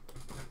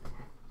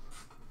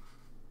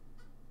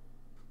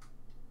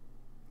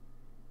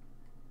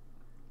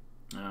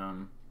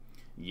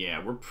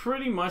 Yeah, we're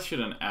pretty much at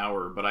an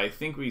hour, but I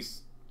think we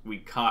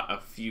caught a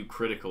few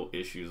critical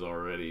issues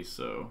already,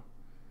 so...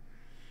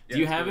 Do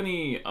you have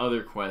any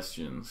other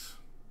questions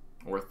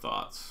or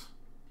thoughts?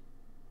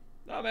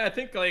 No, man, I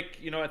think, like,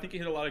 you know, I think you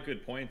hit a lot of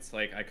good points.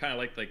 Like, I kind of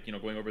like, you know,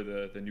 going over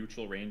the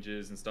neutral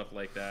ranges and stuff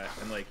like that.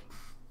 And, like,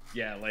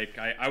 yeah, like,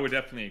 I would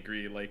definitely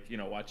agree, like, you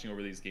know, watching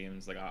over these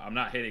games, like, I'm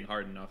not hitting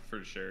hard enough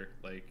for sure.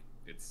 Like,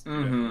 it's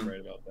you're definitely right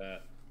about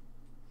that.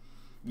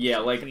 Yeah,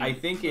 So like clean I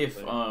think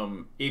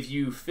if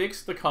you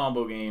fix the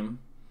combo game,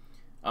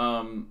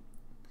 and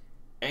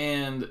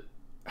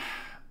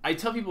I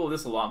tell people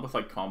this a lot with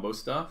like combo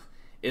stuff,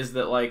 is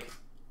that like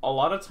a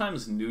lot of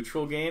times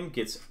neutral game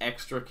gets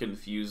extra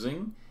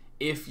confusing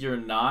if you're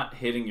not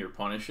hitting your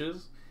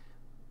punishes,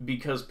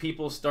 because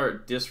people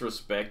start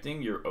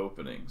disrespecting your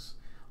openings.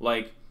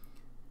 Like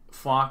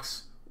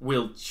Fox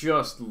will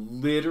just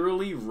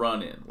literally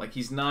run in, like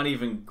he's not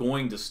even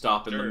going to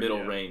stop in the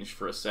middle range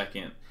for a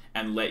second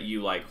and let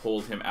you like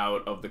hold him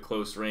out of the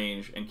close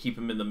range and keep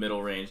him in the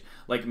middle range.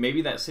 Like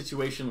maybe that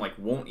situation like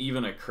won't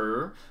even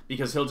occur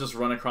because he'll just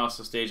run across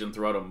the stage and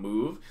throw out a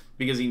move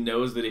because he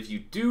knows that if you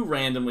do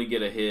randomly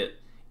get a hit,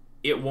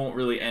 it won't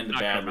really end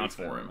badly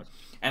for him.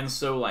 And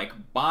so like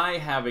by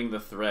having the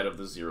threat of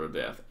the zero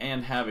death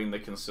and having the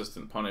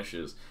consistent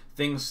punishes,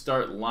 things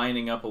start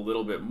lining up a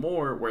little bit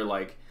more where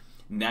like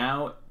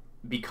now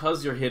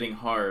because you're hitting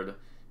hard,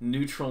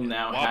 neutral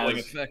now wobbling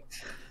has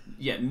effect.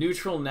 Yeah,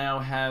 neutral now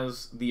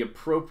has the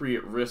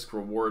appropriate risk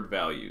reward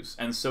values.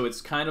 And so it's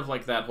kind of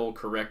like that whole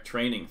correct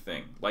training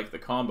thing, like the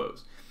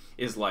combos.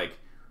 Is like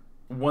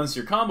once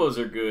your combos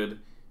are good,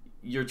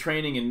 your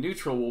training in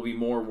neutral will be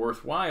more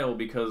worthwhile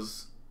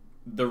because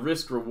the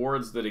risk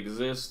rewards that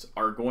exist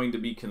are going to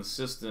be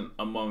consistent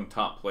among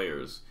top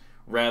players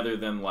rather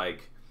than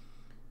like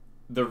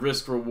the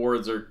risk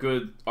rewards are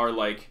good are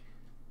like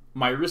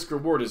my risk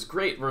reward is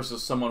great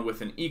versus someone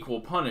with an equal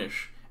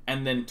punish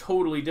and then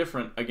totally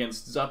different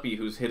against Zuppy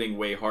who's hitting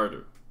way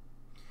harder.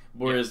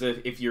 Whereas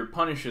if your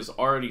punish is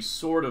already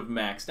sort of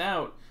maxed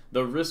out,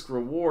 the risk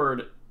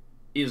reward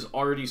is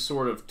already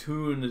sort of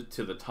tuned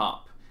to the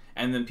top.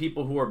 And then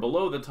people who are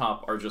below the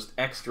top are just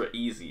extra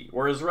easy.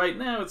 Whereas right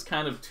now it's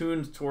kind of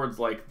tuned towards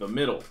like the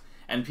middle.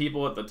 And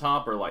people at the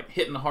top are like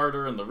hitting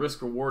harder and the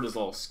risk reward is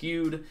all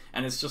skewed.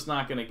 And it's just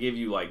not going to give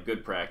you like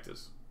good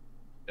practice.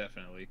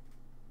 Definitely.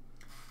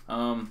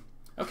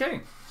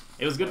 Okay.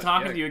 It was good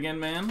talking to you again,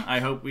 man. I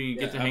hope we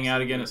get to hang out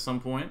again at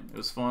some point. It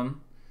was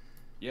fun.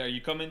 Yeah, are you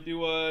coming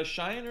to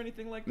Cheyenne or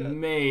anything like that?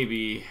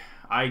 Maybe.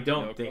 I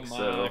don't think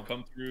so.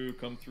 Come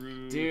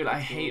through. Dude, I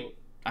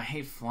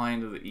hate flying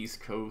to the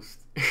East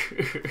Coast.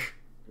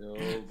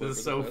 This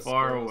is so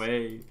far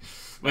away.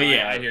 But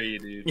yeah, I hear you,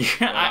 dude.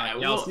 Yeah,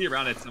 I'll see you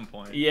around at some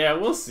point. Yeah,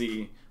 we'll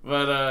see.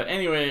 But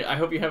anyway, I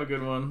hope you have a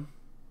good one.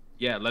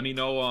 Yeah, let me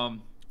know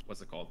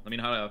what's it called? Let me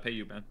know how to pay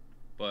you, man.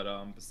 But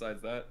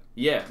besides that,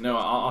 yeah, no,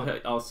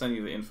 I'll send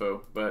you the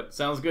info. But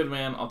sounds good,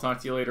 man. I'll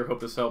talk to you later. Hope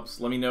this helps.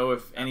 Let me know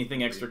if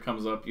anything extra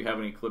comes up. You have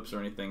any clips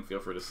or anything? Feel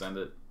free to send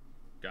it.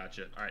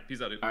 Gotcha. All right,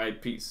 peace out, dude. All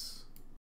right, peace.